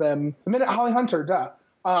sorting through them. The minute Holly Hunter,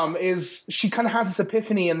 is she kind of has this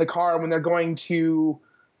epiphany in the car when they're going to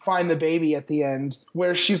find the baby at the end,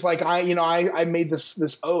 where she's like, I made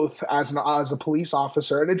this oath as a police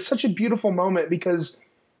officer. And it's such a beautiful moment because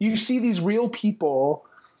you see these real people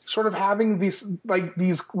sort of having these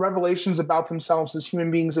revelations about themselves as human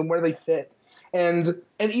beings and where they fit. And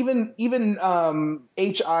even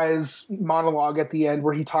H.I.'s monologue at the end,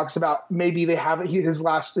 where he talks about maybe they have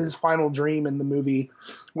his final dream in the movie,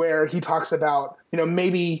 where he talks about,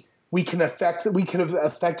 maybe we could have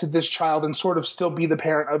affected this child and sort of still be the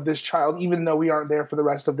parent of this child, even though we aren't there for the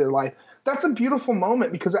rest of their life. That's a beautiful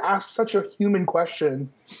moment because it asks such a human question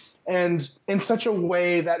and in such a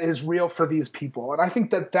way that is real for these people. And I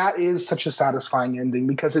think that is such a satisfying ending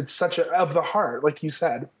because it's such of the heart, like you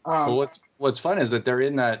said. Well, what's fun is that they're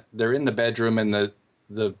in the bedroom, and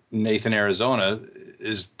the Nathan, Arizona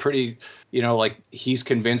is pretty, like he's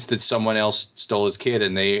convinced that someone else stole his kid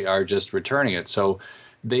and they are just returning it. So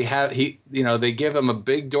they give him a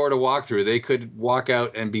big door to walk through. They could walk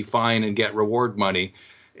out and be fine and get reward money.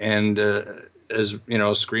 And as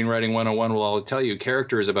screenwriting 101 will all tell you,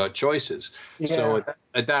 character is about choices. Yeah. So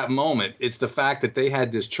at that moment, it's the fact that they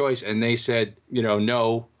had this choice and they said,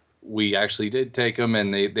 no, we actually did take him,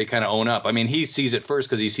 and they kind of own up. I mean, he sees it first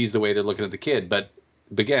because he sees the way they're looking at the kid. But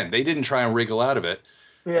again, they didn't try and wriggle out of it.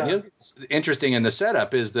 Yeah. And what's interesting in the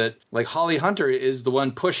setup is that, like, Holly Hunter is the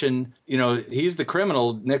one pushing, he's the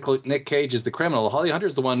criminal. Nick Cage is the criminal. Holly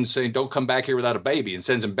Hunter's the one saying, don't come back here without a baby, and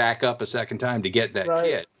sends him back up a second time to get that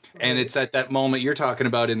kid. And it's at that moment you're talking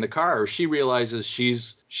about in the car, she realizes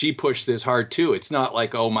she pushed this hard too. It's not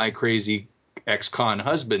like, oh, my crazy ex-con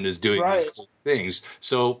husband is doing these cool things.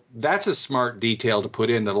 So that's a smart detail to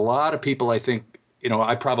put in that a lot of people, I think,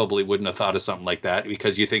 I probably wouldn't have thought of something like that,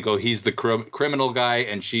 because you think, oh, he's the criminal guy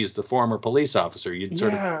and she's the former police officer. You'd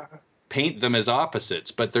sort of paint them as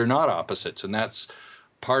opposites, but they're not opposites. And that's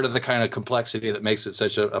part of the kind of complexity that makes it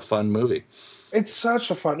such a fun movie. It's such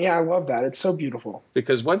a fun. Yeah, I love that. It's so beautiful.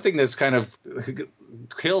 Because one thing that's kind of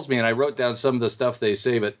kills me, and I wrote down some of the stuff they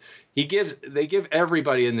say, but they give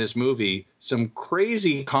everybody in this movie some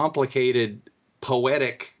crazy, complicated,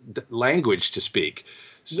 poetic language to speak.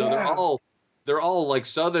 So they're all like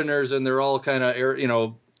Southerners, and they're all kind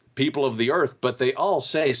of, people of the earth, but they all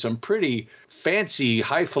say some pretty fancy,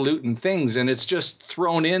 highfalutin things, and it's just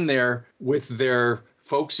thrown in there with their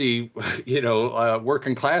folksy,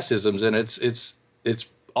 working classisms, and it's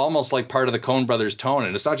almost like part of the Coen Brothers tone.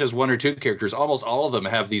 And it's not just one or two characters; almost all of them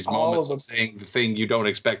have these moments of saying the thing you don't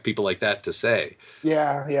expect people like that to say.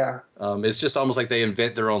 Yeah. It's just almost like they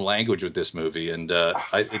invent their own language with this movie, and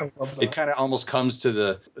it kind of almost comes to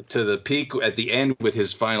the peak at the end with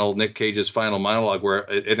Nick Cage's final monologue,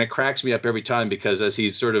 and it cracks me up every time, because as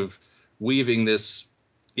he's sort of weaving this,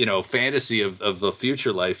 fantasy of the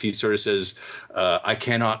future life, he sort of says, I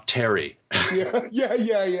cannot tarry.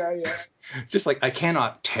 Yeah. Just like, I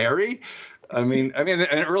cannot tarry. I mean,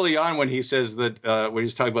 and early on when he says that, when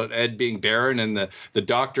he's talking about Ed being barren, and the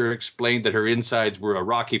doctor explained that her insides were a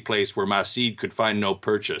rocky place where my seed could find no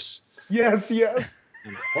purchase. Yes.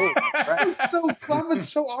 It's so fun. It's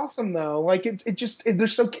so awesome, though. Like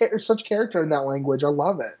there's such character in that language. I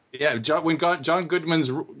love it. Yeah, when John Goodman's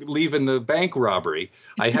leaving the bank robbery,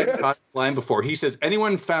 I hadn't caught this line before. He says,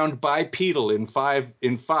 "Anyone found bipedal in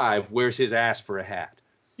five wears his ass for a hat."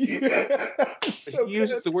 Yeah, so he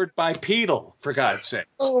uses the word bipedal, for God's sake.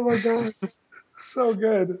 Oh my God, so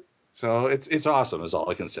good. So it's awesome, is all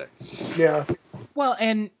I can say. Yeah. Well,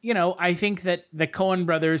 and I think that the Coen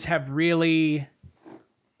brothers have really,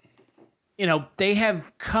 they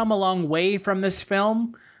have come a long way from this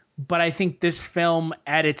film, but I think this film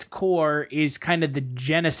at its core is kind of the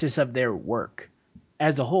genesis of their work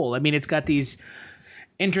as a whole. I mean, it's got these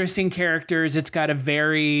interesting characters. It's got a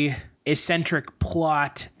very eccentric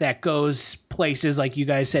plot that goes places, like you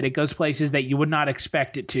guys said, it goes places that you would not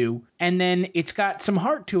expect it to. And then it's got some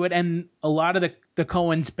heart to it. And a lot of the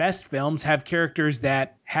Coen's best films have characters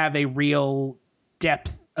that have a real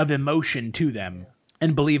depth of emotion to them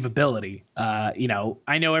and believability.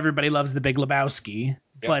 I know everybody loves The Big Lebowski,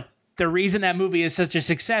 but the reason that movie is such a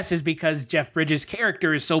success is because Jeff Bridges'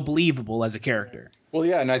 character is so believable as a character. Well,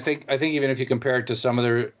 yeah, and I think even if you compare it to some of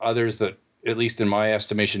the others that, at least in my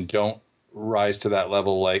estimation, don't rise to that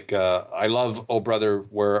level. Like, I love Oh Brother,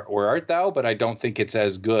 Where Art Thou? But I don't think it's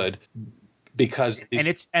as good because...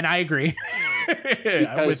 And I agree.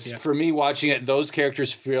 Because for me, watching it, those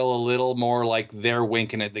characters feel a little more like they're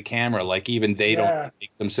winking at the camera. Like, even they don't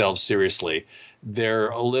take themselves seriously. They're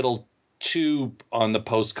a little too on the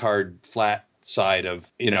postcard flat side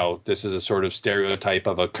of, you know, this is a sort of stereotype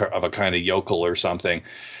of a kind of yokel or something.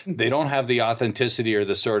 They don't have the authenticity or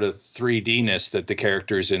the sort of 3D-ness that the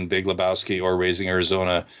characters in Big Lebowski or Raising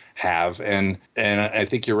Arizona have. And I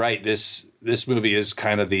think you're right. This movie is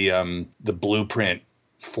kind of the blueprint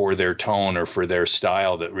for their tone or for their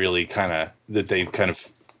style that really that they've kind of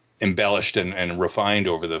embellished and refined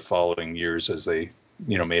over the following years as they,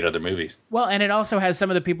 you know, made other movies. Well, and it also has some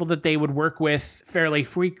of the people that they would work with fairly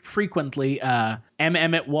frequently.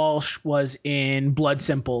 Emmett Walsh was in Blood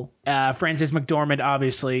Simple. Frances McDormand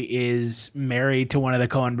obviously is married to one of the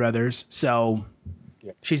Coen brothers, so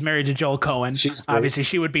she's married to Joel Coen. Obviously,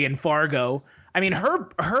 she would be in Fargo. I mean,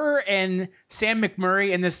 her and Sam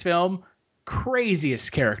McMurray in this film,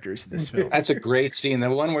 craziest characters in this film. That's a great scene. The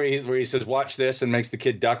one where he says, "Watch this," and makes the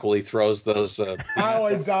kid duck while he throws those. I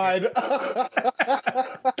died.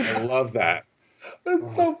 I love that.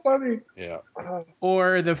 That's so funny. Yeah.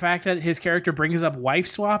 Or the fact that his character brings up wife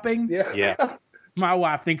swapping. Yeah. My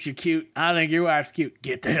wife thinks you're cute. I think your wife's cute.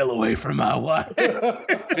 Get the hell away from my wife.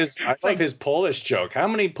 I love his Polish joke. How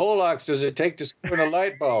many Polacks does it take to screw in a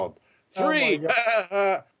light bulb? 3.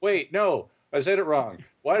 Wait, no, I said it wrong.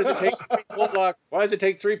 Why does it take 3 Polacks? Why does it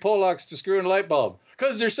take 3 Polacks to screw in a light bulb?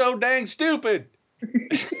 Because they're so dang stupid.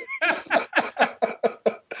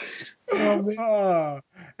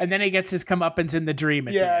 And then he gets his comeuppance in the dream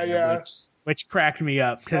at the end, which cracked me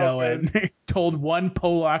up to no end. Told one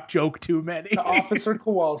Polak joke too many. To Officer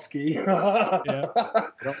Kowalski. That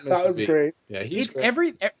was great. Yeah, he's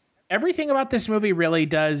great. Everything about this movie really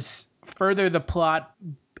does further the plot,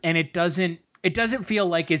 and it doesn't feel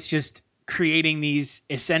like it's just creating these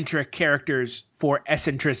eccentric characters for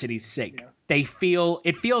eccentricity's sake. It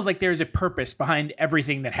feels like there's a purpose behind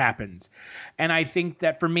everything that happens. And I think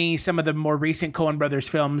that for me, some of the more recent Coen Brothers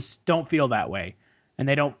films don't feel that way. And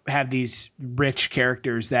they don't have these rich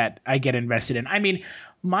characters that I get invested in. I mean,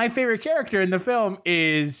 my favorite character in the film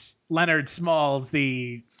is Leonard Smalls,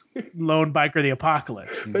 the lone biker, the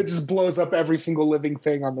apocalypse. That just blows up every single living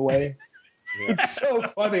thing on the way. It's so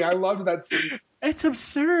funny. I loved that scene. It's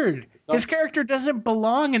absurd. His character doesn't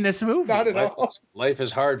belong in this movie. Not at all. Life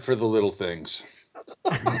is hard for the little things.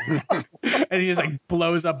 And he just like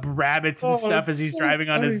blows up rabbits and stuff as he's driving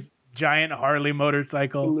on his giant Harley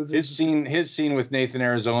motorcycle. His scene with Nathan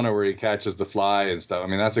Arizona where he catches the fly and stuff. I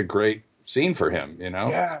mean, that's a great scene for him, you know?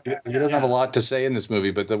 He doesn't have a lot to say in this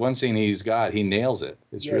movie, but the one scene he's got, he nails it.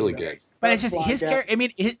 It's really good. But it's just his character. I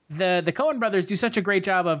mean, the Coen brothers do such a great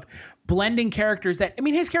job of blending characters that, I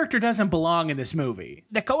mean, his character doesn't belong in this movie.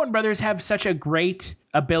 The Coen brothers have such a great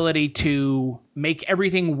ability to make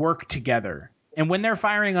everything work together. And when they're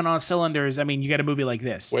firing on all cylinders, I mean, you get a movie like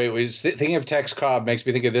this. Wait, thinking of Tex Cobb makes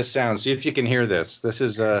me think of this sound. See if you can hear this. This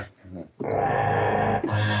is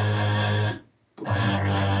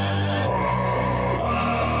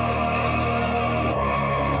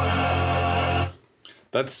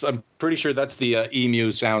I'm pretty sure that's the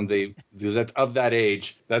emu sound. Because that's of that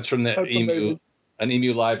age. That's from the an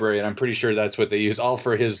emu library, and I'm pretty sure that's what they use. All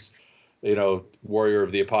for his, you know, Warrior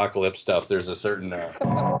of the Apocalypse stuff. There's a certain.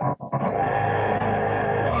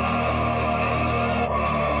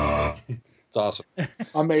 It's awesome.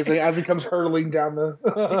 Amazing. As he comes hurtling down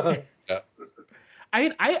the.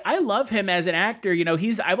 I love him as an actor. You know,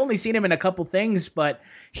 I've only seen him in a couple things, but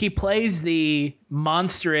he plays the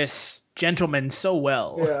monstrous gentleman so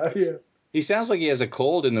well. Yeah. He sounds like he has a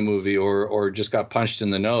cold in the movie or just got punched in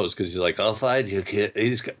the nose because he's like, "I'll fight you, kid."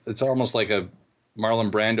 It's almost like a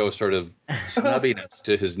Marlon Brando sort of snubbiness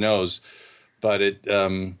to his nose, but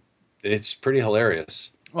it's pretty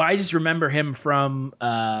hilarious. Well, I just remember him from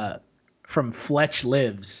Fletch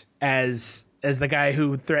Lives as the guy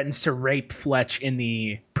who threatens to rape Fletch in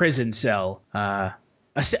the prison cell. A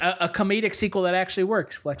comedic sequel that actually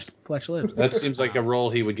works. Fletch Lives. That seems like a role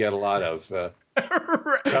he would get a lot of.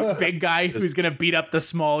 A big guy who's gonna beat up the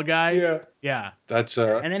small guy. Yeah. That's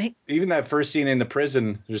and then even that first scene in the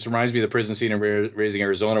prison just reminds me of the prison scene in Raising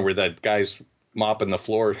Arizona where that guy's mopping the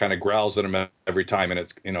floor kind of growls at him every time, and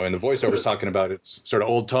it's, you know, and the voiceover's talking about it's sort of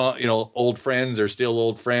old friends are still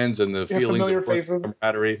old friends and the feelings of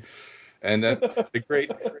camaraderie. And then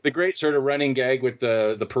the great sort of running gag with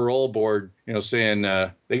the parole board, you know, saying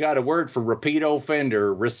they got a word for repeat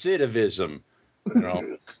offender, recidivism. You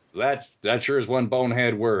know, that sure is one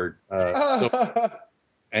bonehead word.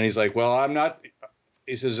 And he's like, well, I'm not.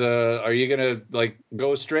 He says, are you gonna like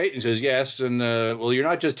go straight? And he says, yes. And well, you're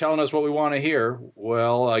not just telling us what we want to hear.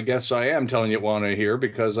 Well, I guess I am telling you what I want to hear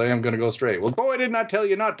because I am going to go straight. Well, boy, did not tell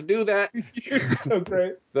you not to do that. It's so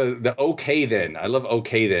great. The okay then. I love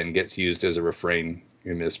okay then gets used as a refrain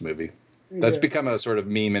in this movie. That's become a sort of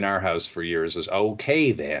meme in our house for years. Is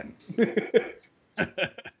okay then.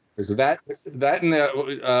 Is that in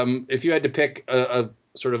the if you had to pick a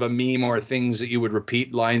sort of a meme or things that you would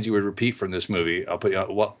repeat, lines you would repeat from this movie, I'll put you.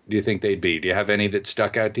 What do you think they'd be? Do you have any that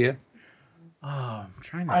stuck out to you? Oh, I'm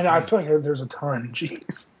trying to. I feel like there's a ton.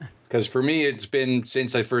 Jeez. Because for me, it's been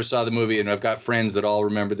since I first saw the movie, and I've got friends that all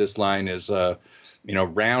remember this line as,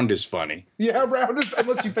 round is funny. Yeah, round is,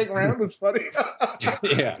 unless you think round is funny.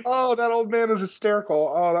 Yeah. Oh, that old man is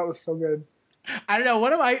hysterical. Oh, that was so good. I don't know.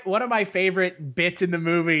 One of my favorite bits in the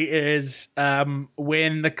movie is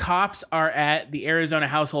when the cops are at the Arizona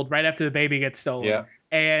household right after the baby gets stolen. Yeah.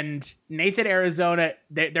 And Nathan Arizona,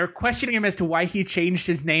 they're questioning him as to why he changed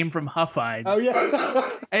his name from Huffines. Oh, yeah.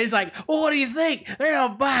 And he's like, well, what do you think? They're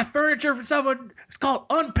going to buy furniture from someone. It's called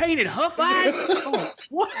unpainted Huffines? Oh,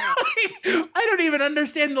 what? I don't even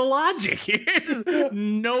understand the logic here. There's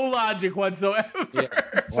no logic whatsoever. Yeah.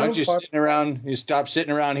 Why don't you you stop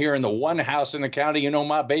sitting around here in the one house in the county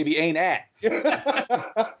my baby ain't at?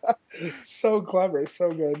 So clever,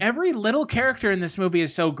 so good. Every little character in this movie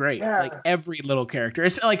is so great. Yeah. Like every little character.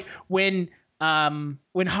 It's like when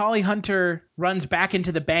Holly Hunter runs back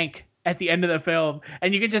into the bank at the end of the film,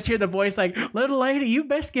 and you can just hear the voice like, "Little lady, you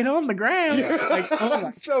best get on the ground." Yeah. Like, oh,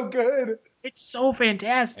 it's so good. It's so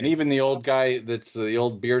fantastic. And even the old guy that's the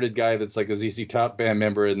old bearded guy that's like a ZZ Top band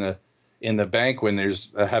member in the bank when there's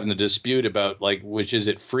having a dispute about like which is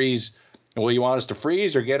it, freeze. Well, you want us to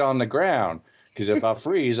freeze or get on the ground? Because if I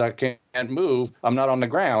freeze, I can't move. I'm not on the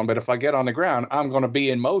ground. But if I get on the ground, I'm going to be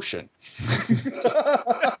in motion.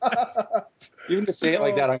 Even to say it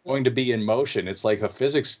like that, I'm going to be in motion. It's like a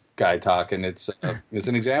physics guy talking. It's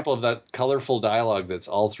an example of that colorful dialogue that's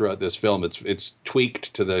all throughout this film. It's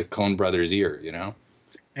tweaked to the Coen brothers' ear,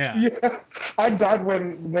 Yeah. I'm done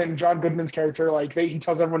when John Goodman's character, like, he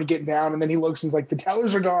tells everyone to get down, and then he looks and he's like, the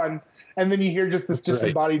tellers are gone. And then you hear just this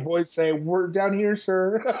disembodied voice say, "We're down here,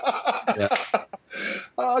 sir." Yeah.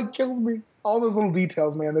 Oh, it kills me. All those little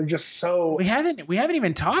details, man. They're just so. We haven't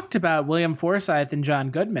even talked about William Forsythe and John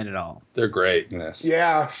Goodman at all. They're great in this.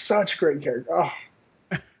 Yeah, such great character. Oh.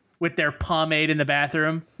 With their pomade in the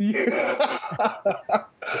bathroom. Yeah.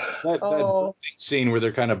 That scene where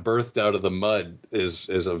they're kind of birthed out of the mud is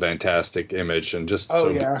a fantastic image, and just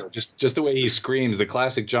just the way he screams, the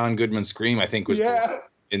classic John Goodman scream, I think was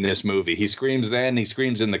in this movie. He screams then, he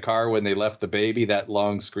screams in the car when they left the baby, that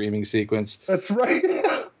long screaming sequence. That's right.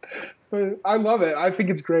 I love it. I think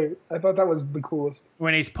it's great. I thought that was the coolest.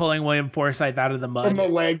 When he's pulling William Forsythe out of the mud. From the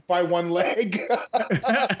leg, by one leg.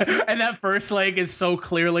 And that first leg is so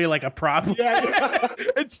clearly like a prop leg. Yeah.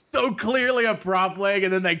 It's so clearly a prop leg,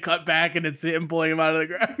 and then they cut back and it's him pulling him out of the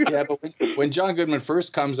ground. Yeah, but when John Goodman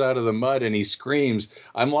first comes out of the mud and he screams,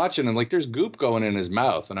 I'm watching him like there's goop going in his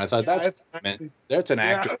mouth. And I thought that's an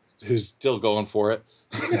actor who's still going for it.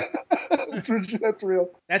 That's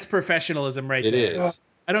real. That's professionalism right there. It is.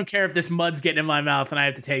 I don't care if this mud's getting in my mouth and I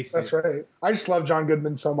have to taste it. That's right. I just love John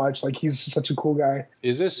Goodman so much. Like, he's such a cool guy.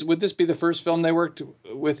 Would this be the first film they worked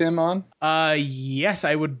with him on? Yes,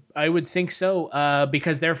 I would think so.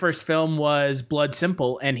 Because their first film was Blood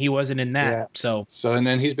Simple, and he wasn't in that. Yeah. So and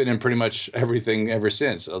then he's been in pretty much everything ever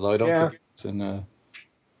since. Although I don't think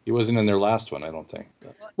he wasn't in their last one, I don't think.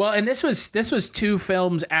 Well, and this was two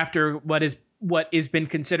films after what has been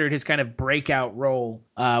considered his kind of breakout role,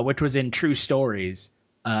 which was in True Stories.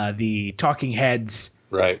 The Talking Heads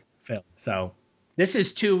film. So this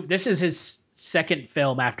is his second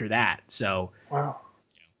film after that. So wow.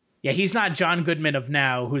 Yeah, he's not John Goodman of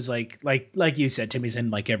now, who's like you said, Tim, he's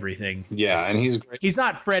in like everything. Yeah, and he's great. He's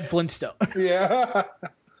not Fred Flintstone. Yeah.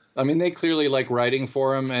 I mean, they clearly like writing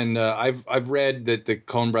for him, and I've read that the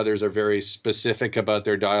Coen brothers are very specific about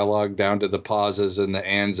their dialogue, down to the pauses and the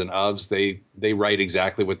ands and ofs. They write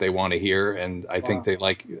exactly what they want to hear, and I think they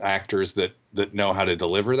like actors that know how to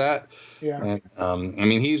deliver that. Yeah. And, I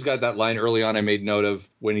mean, he's got that line early on I made note of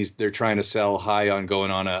when they're trying to sell high on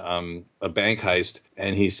going on a bank heist,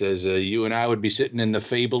 and he says, "You and I would be sitting in the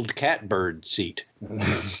fabled catbird seat."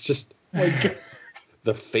 It's just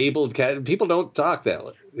the fabled cat. People don't talk that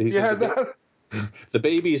way. The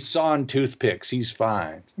baby's sawing toothpicks. He's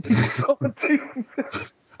fine.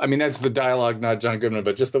 I mean, that's the dialogue, not John Goodman,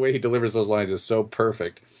 but just the way he delivers those lines is so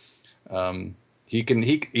perfect.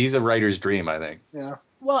 He's a writer's dream, I think. Yeah.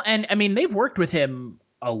 Well, and I mean, they've worked with him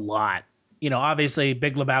a lot. Obviously,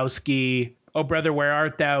 Big Lebowski, Oh Brother, Where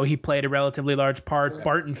Art Thou? He played a relatively large part. Yeah.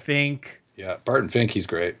 Barton Fink. Yeah, Barton Fink, he's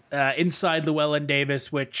great. Inside Llewellyn Davis,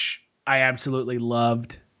 which I absolutely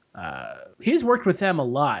loved. He's worked with them a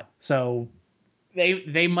lot, so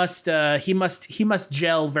he must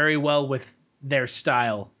gel very well with their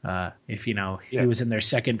style. If he was in their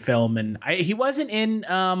second film, and he wasn't in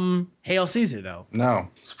Hail Caesar though. No,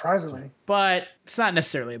 surprisingly. But it's not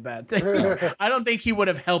necessarily a bad thing. I don't think he would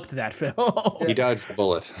have helped that film. He dodged the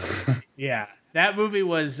bullet. Yeah, that movie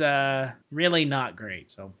was really not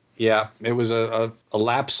great. So. Yeah, it was a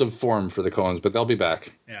lapse of form for the Coens, but they'll be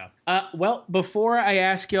back. Yeah. Well, before I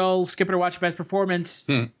ask y'all, skip it or watch best performance,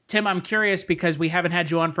 Tim, I'm curious because we haven't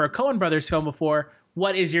had you on for a Coen Brothers film before.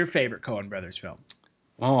 What is your favorite Coen Brothers film?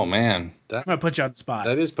 Oh, man. I'm going to put you on the spot.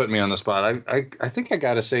 That is putting me on the spot. I think I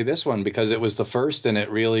got to say this one because it was the first and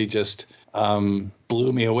it really just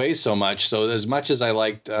blew me away so much. So as much as I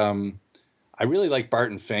liked... I really like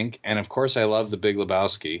Barton Fink, and of course I love The Big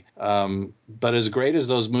Lebowski. But as great as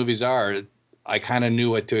those movies are, I kind of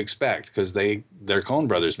knew what to expect because they're Coen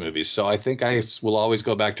Brothers movies. So I think I will always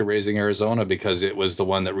go back to Raising Arizona because it was the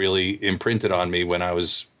one that really imprinted on me when I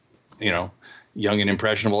was, young and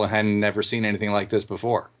impressionable and hadn't never seen anything like this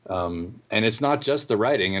before. And it's not just the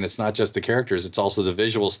writing and it's not just the characters; it's also the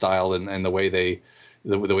visual style and the way the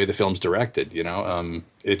way the film's directed.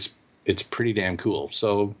 It's pretty damn cool.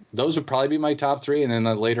 So those would probably be my top three. And then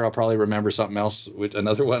later I'll probably remember something else.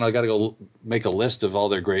 Another one, I got to go make a list of all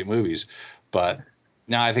their great movies. But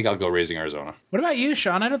now I think I'll go Raising Arizona. What about you,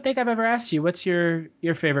 Sean? I don't think I've ever asked you. What's your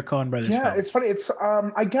favorite Coen Brothers film? It's funny. It's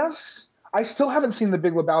I guess I still haven't seen The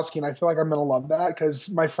Big Lebowski, and I feel like I'm going to love that because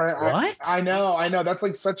my friend... What? I know. That's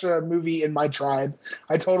like such a movie in my tribe.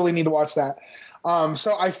 I totally need to watch that.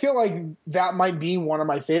 So I feel like that might be one of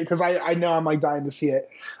my favorite because I know I'm like dying to see it.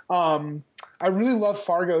 I really love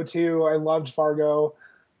Fargo too. I loved Fargo.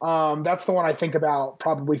 That's the one I think about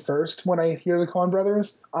probably first when I hear the Coen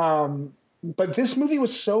Brothers. But this movie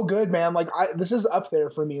was so good, man. Like this is up there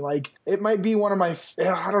for me. Like it might be one of my,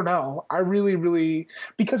 I don't know. I really, really,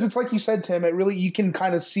 because it's like you said, Tim, it really, you can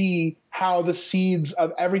kind of see how the seeds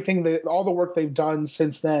of everything that all the work they've done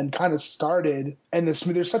since then kind of started. And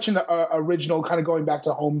there's such an original kind of going back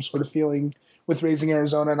to home sort of feeling with Raising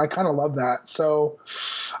Arizona. And I kind of love that. So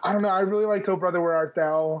I don't know. I really liked Oh Brother, Where Art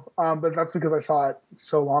Thou? But that's because I saw it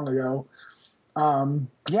so long ago.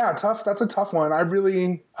 Tough. That's a tough one. I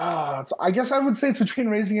really, I guess I would say it's between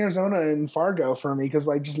Raising Arizona and Fargo for me because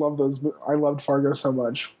I just love those. I loved Fargo so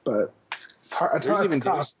much, but it's hard. It's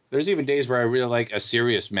tough. There's even days where I really like A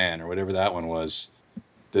Serious Man or whatever that one was.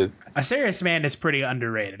 A Serious Man is pretty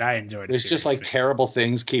underrated. I enjoyed it. There's just like terrible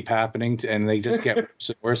things keep happening and they just get worse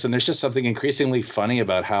and worse. And there's just something increasingly funny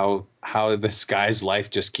about how this guy's life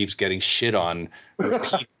just keeps getting shit on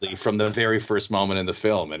repeatedly from the very first moment in the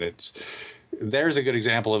film. And there's a good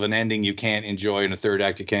example of an ending you can't enjoy and a third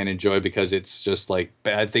act you can't enjoy because it's just like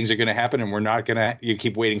bad things are going to happen and we're not going to, you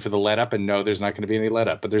keep waiting for the let up and no, there's not going to be any let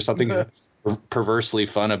up, but there's something perversely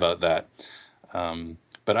fun about that.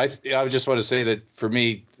 But I just want to say that for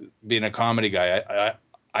me, being a comedy guy,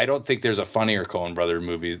 I don't think there's a funnier Coen Brother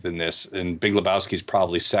movie than this, and Big Lebowski's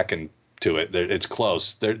probably second to it. It's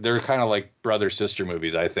close. They're kind of like brother-sister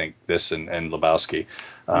movies, I think, this and Lebowski.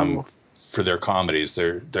 For their comedies,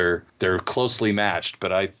 they're closely matched,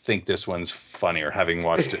 but I think this one's funnier. Having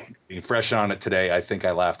watched it, being fresh on it today, I think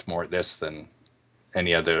I laughed more at this than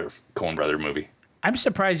any other Coen Brother movie. I'm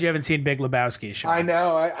surprised you haven't seen Big Lebowski, Sean. I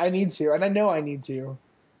know, I need to, and I know I need to.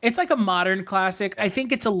 It's like a modern classic. I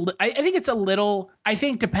think it's a little. I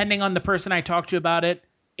think depending on the person I talk to about it,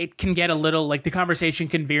 it can get a little like the conversation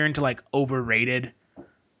can veer into like overrated.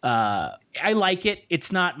 I like it.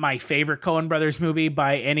 It's not my favorite Coen Brothers movie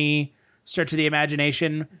by any stretch of the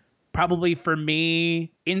imagination. Probably for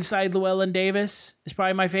me, Inside Llewellyn Davis is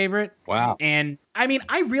probably my favorite. Wow. And I mean,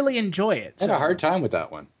 I really enjoy it. I had a hard time with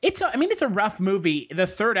that one. It's a rough movie. The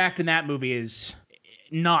third act in that movie is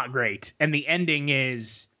not great. And the ending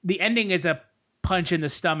is a punch in the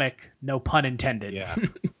stomach, no pun intended. Yeah.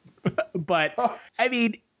 But I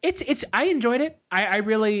mean, I enjoyed it. I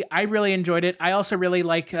really enjoyed it. I also really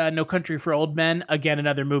like No Country for Old Men. Again,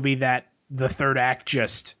 another movie that the third act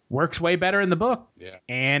just works way better in the book. Yeah.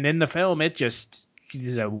 And in the film, it just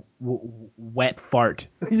is a wet fart.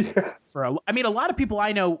 Yeah. I mean, a lot of people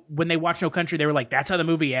I know, when they watch No Country, they were like, that's how the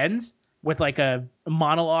movie ends? With like a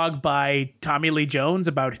monologue by Tommy Lee Jones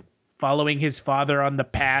about following his father on the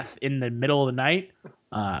path in the middle of the night.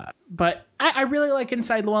 But I really like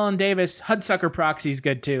Inside Llewellyn Davis. Hudsucker Proxy's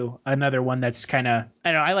good too. Another one that's kind of,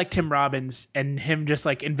 I don't know, I like Tim Robbins and him just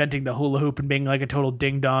like inventing the hula hoop and being like a total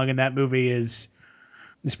ding dong in that movie is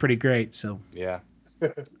pretty great. So yeah,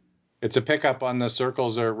 it's a pickup on the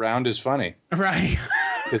circles are round is funny. Right.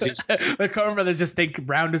 Because the Coen Brothers just think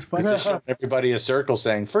round is funny. Everybody a circle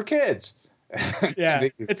saying for kids. Yeah,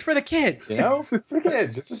 it's for the kids. You know, for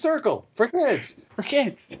kids. It's a circle for kids. For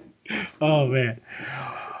kids. Oh man.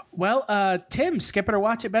 Well, Tim, skip it or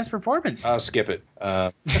watch it. Best performance. I'll skip it.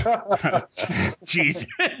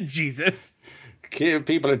 Jesus.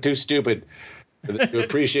 People are too stupid to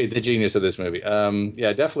appreciate the genius of this movie.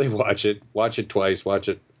 Yeah, definitely watch it. Watch it twice. Watch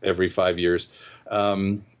it every 5 years.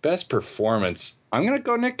 Best performance. I'm going to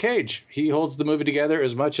go Nick Cage. He holds the movie together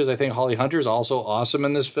as much as I think Holly Hunter is also awesome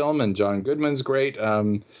in this film, and John Goodman's great.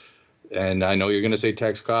 And I know you're going to say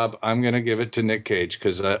Tex Cobb. I'm going to give it to Nick Cage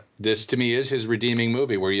because this, to me, is his redeeming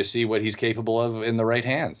movie where you see what he's capable of in the right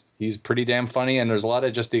hands. He's pretty damn funny, and there's a lot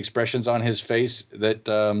of just the expressions on his face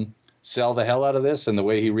that sell the hell out of this, and the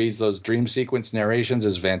way he reads those dream sequence narrations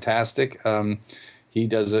is fantastic. He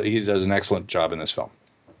does an excellent job in this film.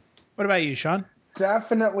 What about you, Sean?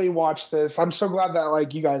 Definitely watch this. I'm so glad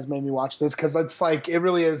that you guys made me watch this because it's it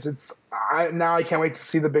really is. Now I can't wait to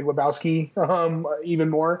see The Big Lebowski even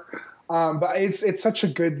more. But it's such a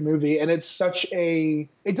good movie, and it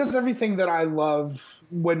does everything that I love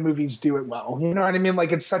when movies do it well. You know what I mean?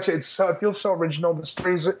 It feels so original. The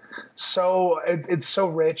story's it's so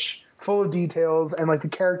rich, full of details, and the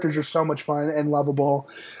characters are so much fun and lovable.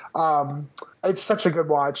 It's such a good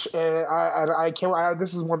watch, and I can't.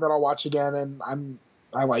 This is one that I'll watch again, and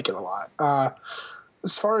I like it a lot.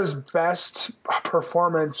 As far as best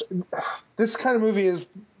performance, this kind of movie is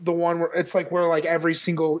the one where it's where every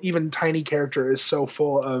single, even tiny character is so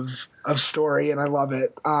full of story, and I love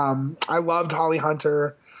it. I loved Holly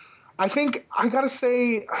Hunter. I think I gotta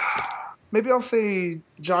say, maybe I'll say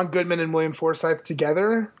John Goodman and William Forsythe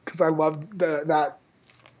together because I loved that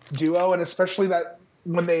duo, and especially that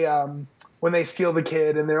when they steal the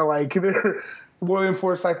kid and they're William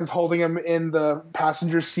Forsythe is holding him in the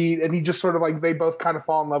passenger seat, and he just sort of they both kind of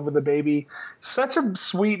fall in love with the baby. Such a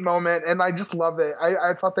sweet moment, and I just loved it.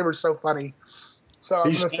 I thought they were so funny. So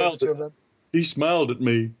I'm going to say the two of them. He smiled at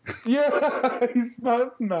me. Yeah, he smiled.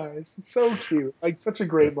 It's nice. It's so cute. Such a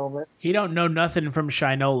great moment. He don't know nothing from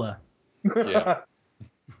Shinola. Yeah.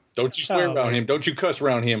 Don't you swear around him. Don't you cuss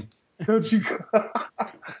around him. Don't you?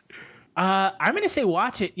 I'm going to say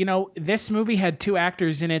watch it. This movie had two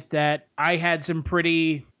actors in it that I had some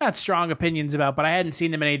pretty, not strong opinions about, but I hadn't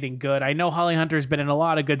seen them in anything good. I know Holly Hunter's been in a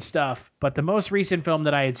lot of good stuff, but the most recent film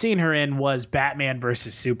that I had seen her in was Batman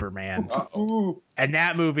versus Superman. Ooh. And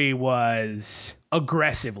that movie was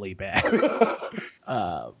aggressively bad.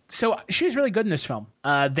 So she was really good in this film.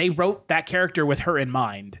 They wrote that character with her in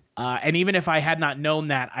mind. And even if I had not known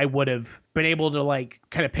that, I would have been able to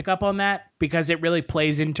kind of pick up on that because it really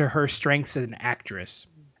plays into her strengths as an actress.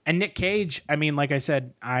 And Nick Cage, I mean, like I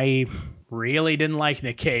said, I really didn't like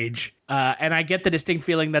Nick Cage. And I get the distinct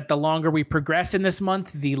feeling that the longer we progress in this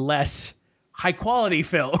month, the less high quality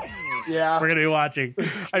films we're going to be watching.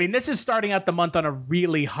 I mean, this is starting out the month on a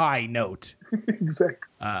really high note. Exactly.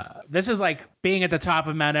 This is like being at the top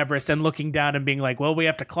of Mount Everest and looking down and being like, well, we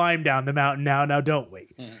have to climb down the mountain now don't we?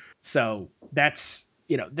 So that's,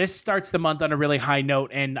 this starts the month on a really high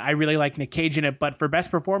note, and I really like Nick Cage in it. But for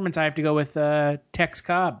best performance, I have to go with Tex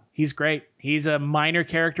Cobb. He's great. He's a minor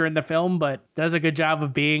character in the film, but does a good job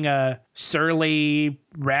of being a surly,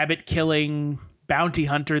 rabbit-killing bounty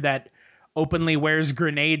hunter that openly wears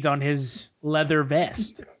grenades on his leather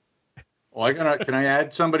vest. Well, can I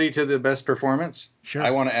add somebody to the best performance? Sure.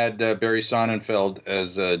 I want to add Barry Sonnenfeld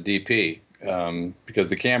as DP because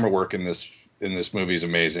the camera work in this movie is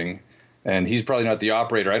amazing, and he's probably not the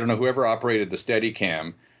operator. I don't know whoever operated the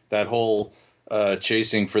Steadicam. That whole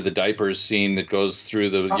chasing for the diapers scene that goes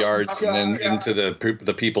through the yards and then into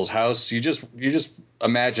the people's house. You just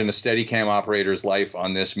imagine a Steadicam operator's life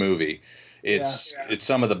on this movie. It's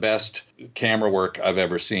some of the best camera work I've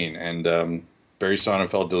ever seen, and Barry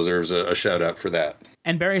Sonnenfeld deserves a shout out for that.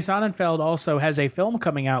 And Barry Sonnenfeld also has a film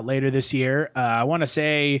coming out later this year. I want to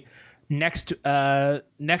say next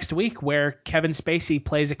week, where Kevin Spacey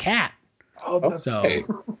plays a cat. Oh, that's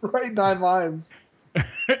right. 9 Lives.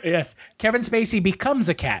 Yes, Kevin Spacey becomes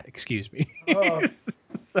a cat. Excuse me. Oh.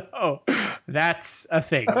 So that's a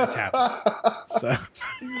thing that's happening. So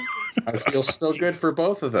I feel so good for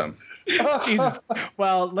both of them. Jesus.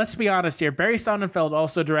 Well, let's be honest here. Barry Sonnenfeld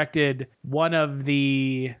also directed one of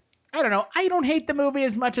the... I don't know. I don't hate the movie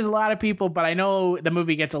as much as a lot of people, but I know the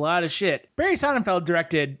movie gets a lot of shit. Barry Sonnenfeld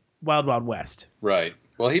directed Wild Wild West. Right.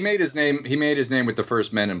 Well, he made his name with the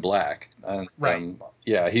first Men in Black. Right.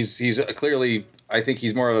 Yeah, he's clearly... I think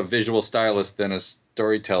he's more of a visual stylist than a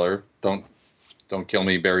storyteller. Don't kill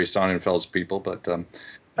me, Barry Sonnenfeld's people, but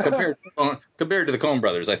compared to the Coen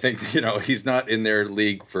brothers, I think he's not in their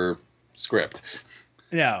league for script.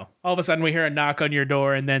 No. All of a sudden we hear a knock on your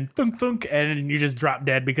door and then thunk thunk and you just drop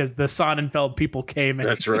dead because the Sonnenfeld people came and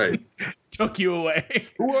That's right. took you away.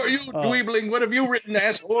 Who are you, dweebling? What have you written,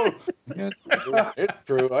 asshole? It's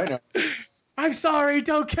true. I know. I'm sorry.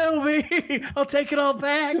 Don't kill me. I'll take it all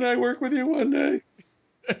back. Can I work with you one day?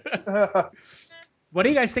 What do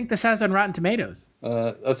you guys think this has on Rotten Tomatoes?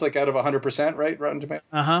 That's like out of 100%, right? Rotten Tomatoes?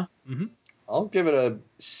 Uh-huh. Mm-hmm. I'll give it a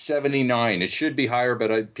 79. It should be higher,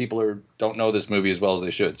 but people don't know this movie as well as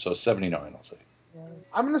they should. So 79, I'll say.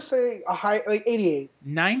 I'm going to say a high, like 88.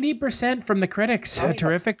 90% from the critics. A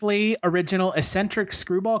terrifically original, eccentric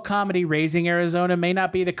screwball comedy, Raising Arizona may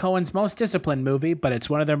not be the Coens' most disciplined movie, but it's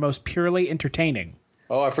one of their most purely entertaining.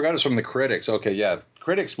 Oh, I forgot it's from the critics. Okay, yeah.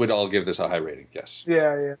 Critics would all give this a high rating, yes.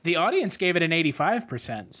 Yeah. The audience gave it an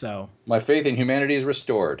 85%, so... My faith in humanity is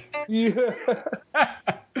restored. Yeah.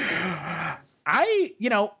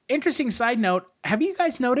 Interesting side note, have you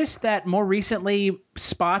guys noticed that more recently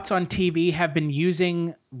spots on TV have been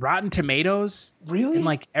using Rotten Tomatoes? Really? In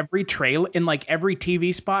like every every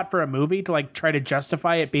TV spot for a movie to like try to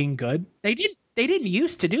justify it being good? They didn't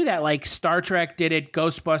used to do that. Like Star Trek did it,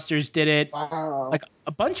 Ghostbusters did it. Wow. Like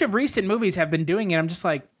a bunch of recent movies have been doing it. I'm just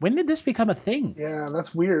like, when did this become a thing? Yeah,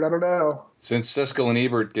 that's weird. I don't know. Since Siskel and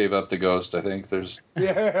Ebert gave up the ghost, I think there's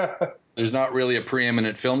not really a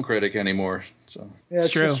preeminent film critic anymore. So yeah,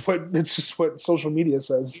 it's true. It's just what social media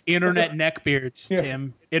says. Internet neckbeards,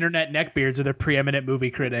 Tim. Internet neckbeards are the preeminent movie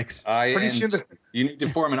critics. You need to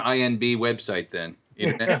form an INB website then.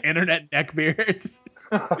 Internet neckbeards.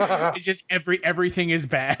 It's just everything is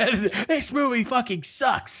bad. This movie fucking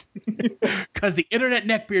sucks because the internet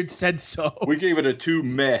neckbeard said so. We gave it a 2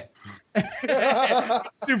 meh.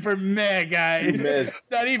 Super meh, guys.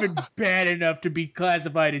 It's not even bad enough to be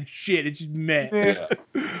classified as shit. It's just meh. Yeah.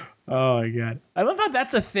 Oh my god, I love how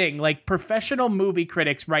that's a thing. Like professional movie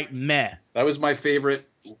critics write meh. That was my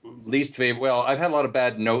least favorite. Well, I've had a lot of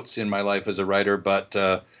bad notes in my life as a writer, but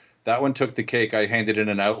that one took the cake. I handed in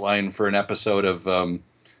an outline for an episode of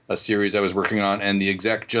a series I was working on, and the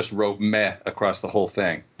exec just wrote meh across the whole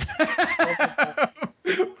thing.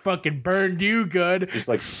 Fucking burned you good. Just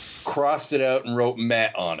like crossed it out and wrote meh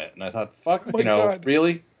on it. And I thought, God.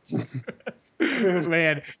 Really?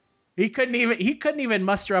 Man, he couldn't even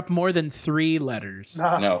muster up more than 3 letters.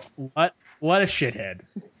 No. What a shithead.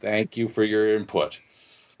 Thank you for your input.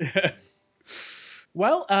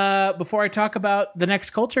 Well, before I talk about the next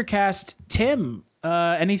Culture Cast, Tim,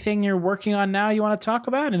 anything you're working on now you want to talk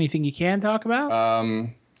about? Anything you can talk about?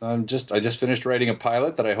 I just finished writing a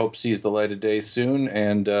pilot that I hope sees the light of day soon,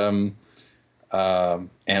 and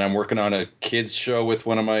I'm working on a kids show with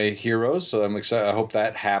one of my heroes, so I'm excited. I hope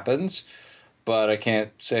that happens, but I can't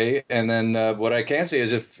say. And then what I can say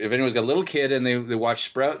is if anyone's got a little kid and they watch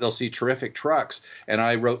Sprout, they'll see Terrific Trucks, and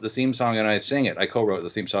I wrote the theme song and I sing it. I co-wrote the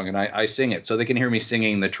theme song and I sing it, so they can hear me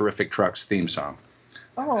singing the Terrific Trucks theme song.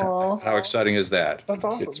 Oh, how exciting is that? That's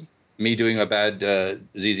awesome. It's me doing a bad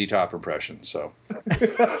ZZ Top impression, so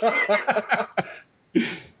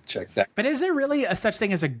check that. But is there really a such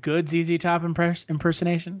thing as a good ZZ Top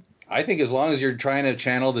impersonation? I think as long as you're trying to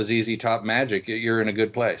channel the ZZ Top magic, you're in a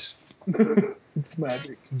good place. It's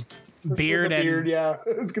magic. Beard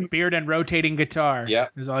and rotating guitar. Yeah,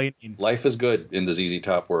 is all you need. Life is good in the ZZ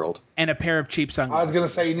Top world. And a pair of cheap sunglasses. I was going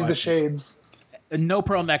to say you need the shades. No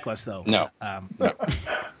pearl necklace though. No. No.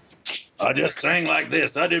 I just sang like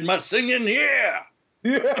this. I did my singing, yeah.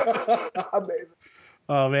 Amazing.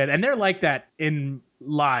 Oh man, and they're like that in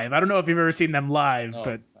live. I don't know if you've ever seen them live,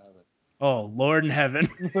 but Lord in heaven.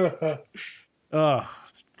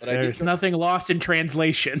 There's nothing lost in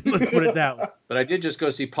translation. Let's put it that way. But I did just go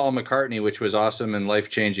see Paul McCartney, which was awesome and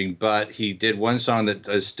life-changing, but he did one song that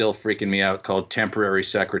is still freaking me out called Temporary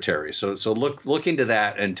Secretary. So look into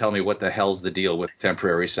that and tell me what the hell's the deal with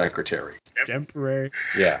Temporary Secretary. Temporary.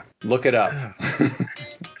 Yeah, look it up.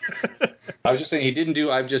 I was just saying he didn't do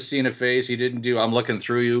I've Just Seen a Face. He didn't do I'm Looking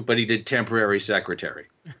Through You, but he did Temporary Secretary.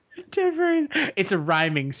 Temporary. It's a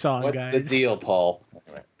rhyming song, guys. What's the deal, Paul?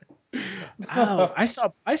 Oh, I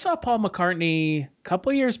saw Paul McCartney a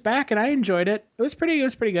couple years back, and I enjoyed it. It was pretty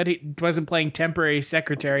good. He wasn't playing Temporary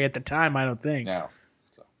Secretary at the time, I don't think. No.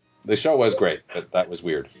 So, the show was great, but that was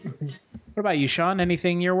weird. What about you, Sean?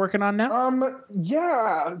 Anything you're working on now?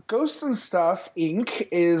 Yeah, Ghosts and Stuff Inc.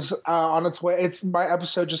 is on its way. My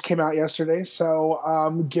episode just came out yesterday,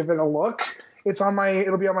 so give it a look.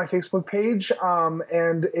 It'll be on my Facebook page,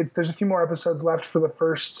 and there's a few more episodes left for the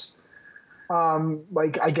first.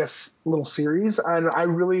 Little series, and I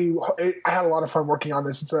had a lot of fun working on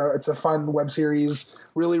this. It's a fun web series,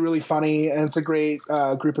 really, really funny, and it's a great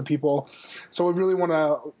group of people. So we really want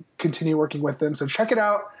to continue working with them. So check it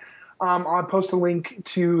out. I'll post a link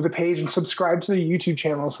to the page and subscribe to the YouTube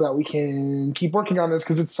channel so that we can keep working on this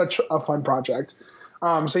because it's such a fun project.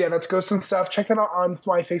 So yeah, that's Ghosts and Stuff. Check it out on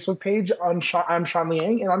my Facebook page. I'm Sean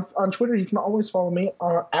Liang, and on Twitter you can always follow me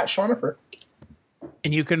at Shawnifer.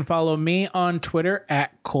 And you can follow me on Twitter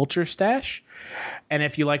at Culture Stash. And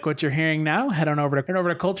if you like what you're hearing now, head over to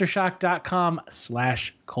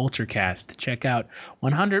cultureshock.com/culturecast to check out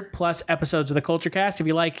 100 plus episodes of the Culturecast. If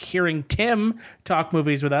you like hearing Tim talk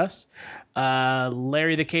movies with us,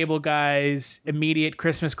 Larry the Cable Guy's immediate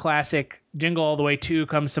Christmas classic Jingle All the Way 2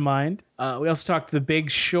 comes to mind. We also talked The Big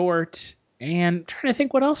Short, and trying to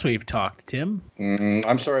think what else we've talked, Tim.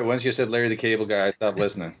 I'm sorry. Once you said Larry the Cable Guy, I stopped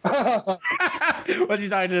listening. Once you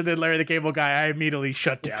started to Larry the Cable Guy, I immediately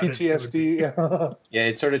shut down. PTSD. Yeah,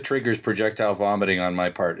 it sort of triggers projectile vomiting on my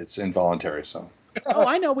part. It's involuntary, so. Oh,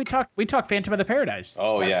 I know. We talked Phantom of the Paradise.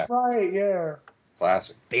 Oh, That's right, yeah.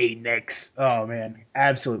 Classic. Phoenix. Oh, man.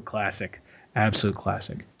 Absolute classic. Absolute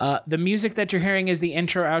classic. The music that you're hearing is the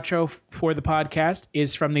intro outro for the podcast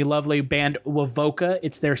is from the lovely band Wavoka.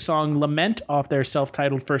 It's their song Lament off their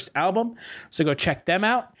self-titled first album. So go check them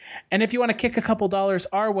out. And if you want to kick a couple dollars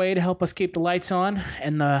our way to help us keep the lights on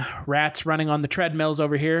and the rats running on the treadmills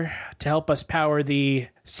over here to help us power the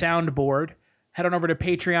soundboard, head on over to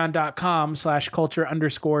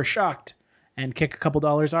patreon.com/culture_shocked and kick a couple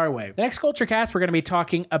dollars our way. The next Culture Cast, we're going to be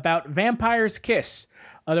talking about Vampire's Kiss,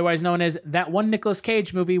 otherwise known as that one Nicolas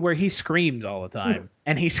Cage movie where he screams all the time.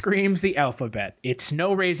 And he screams the alphabet. It's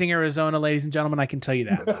no Raising Arizona, ladies and gentlemen, I can tell you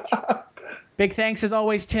that much. Big thanks, as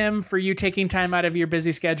always, Tim, for you taking time out of your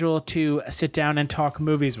busy schedule to sit down and talk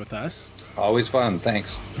movies with us. Always fun.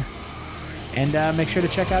 Thanks. And make sure to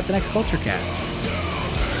check out the next Culture Cast.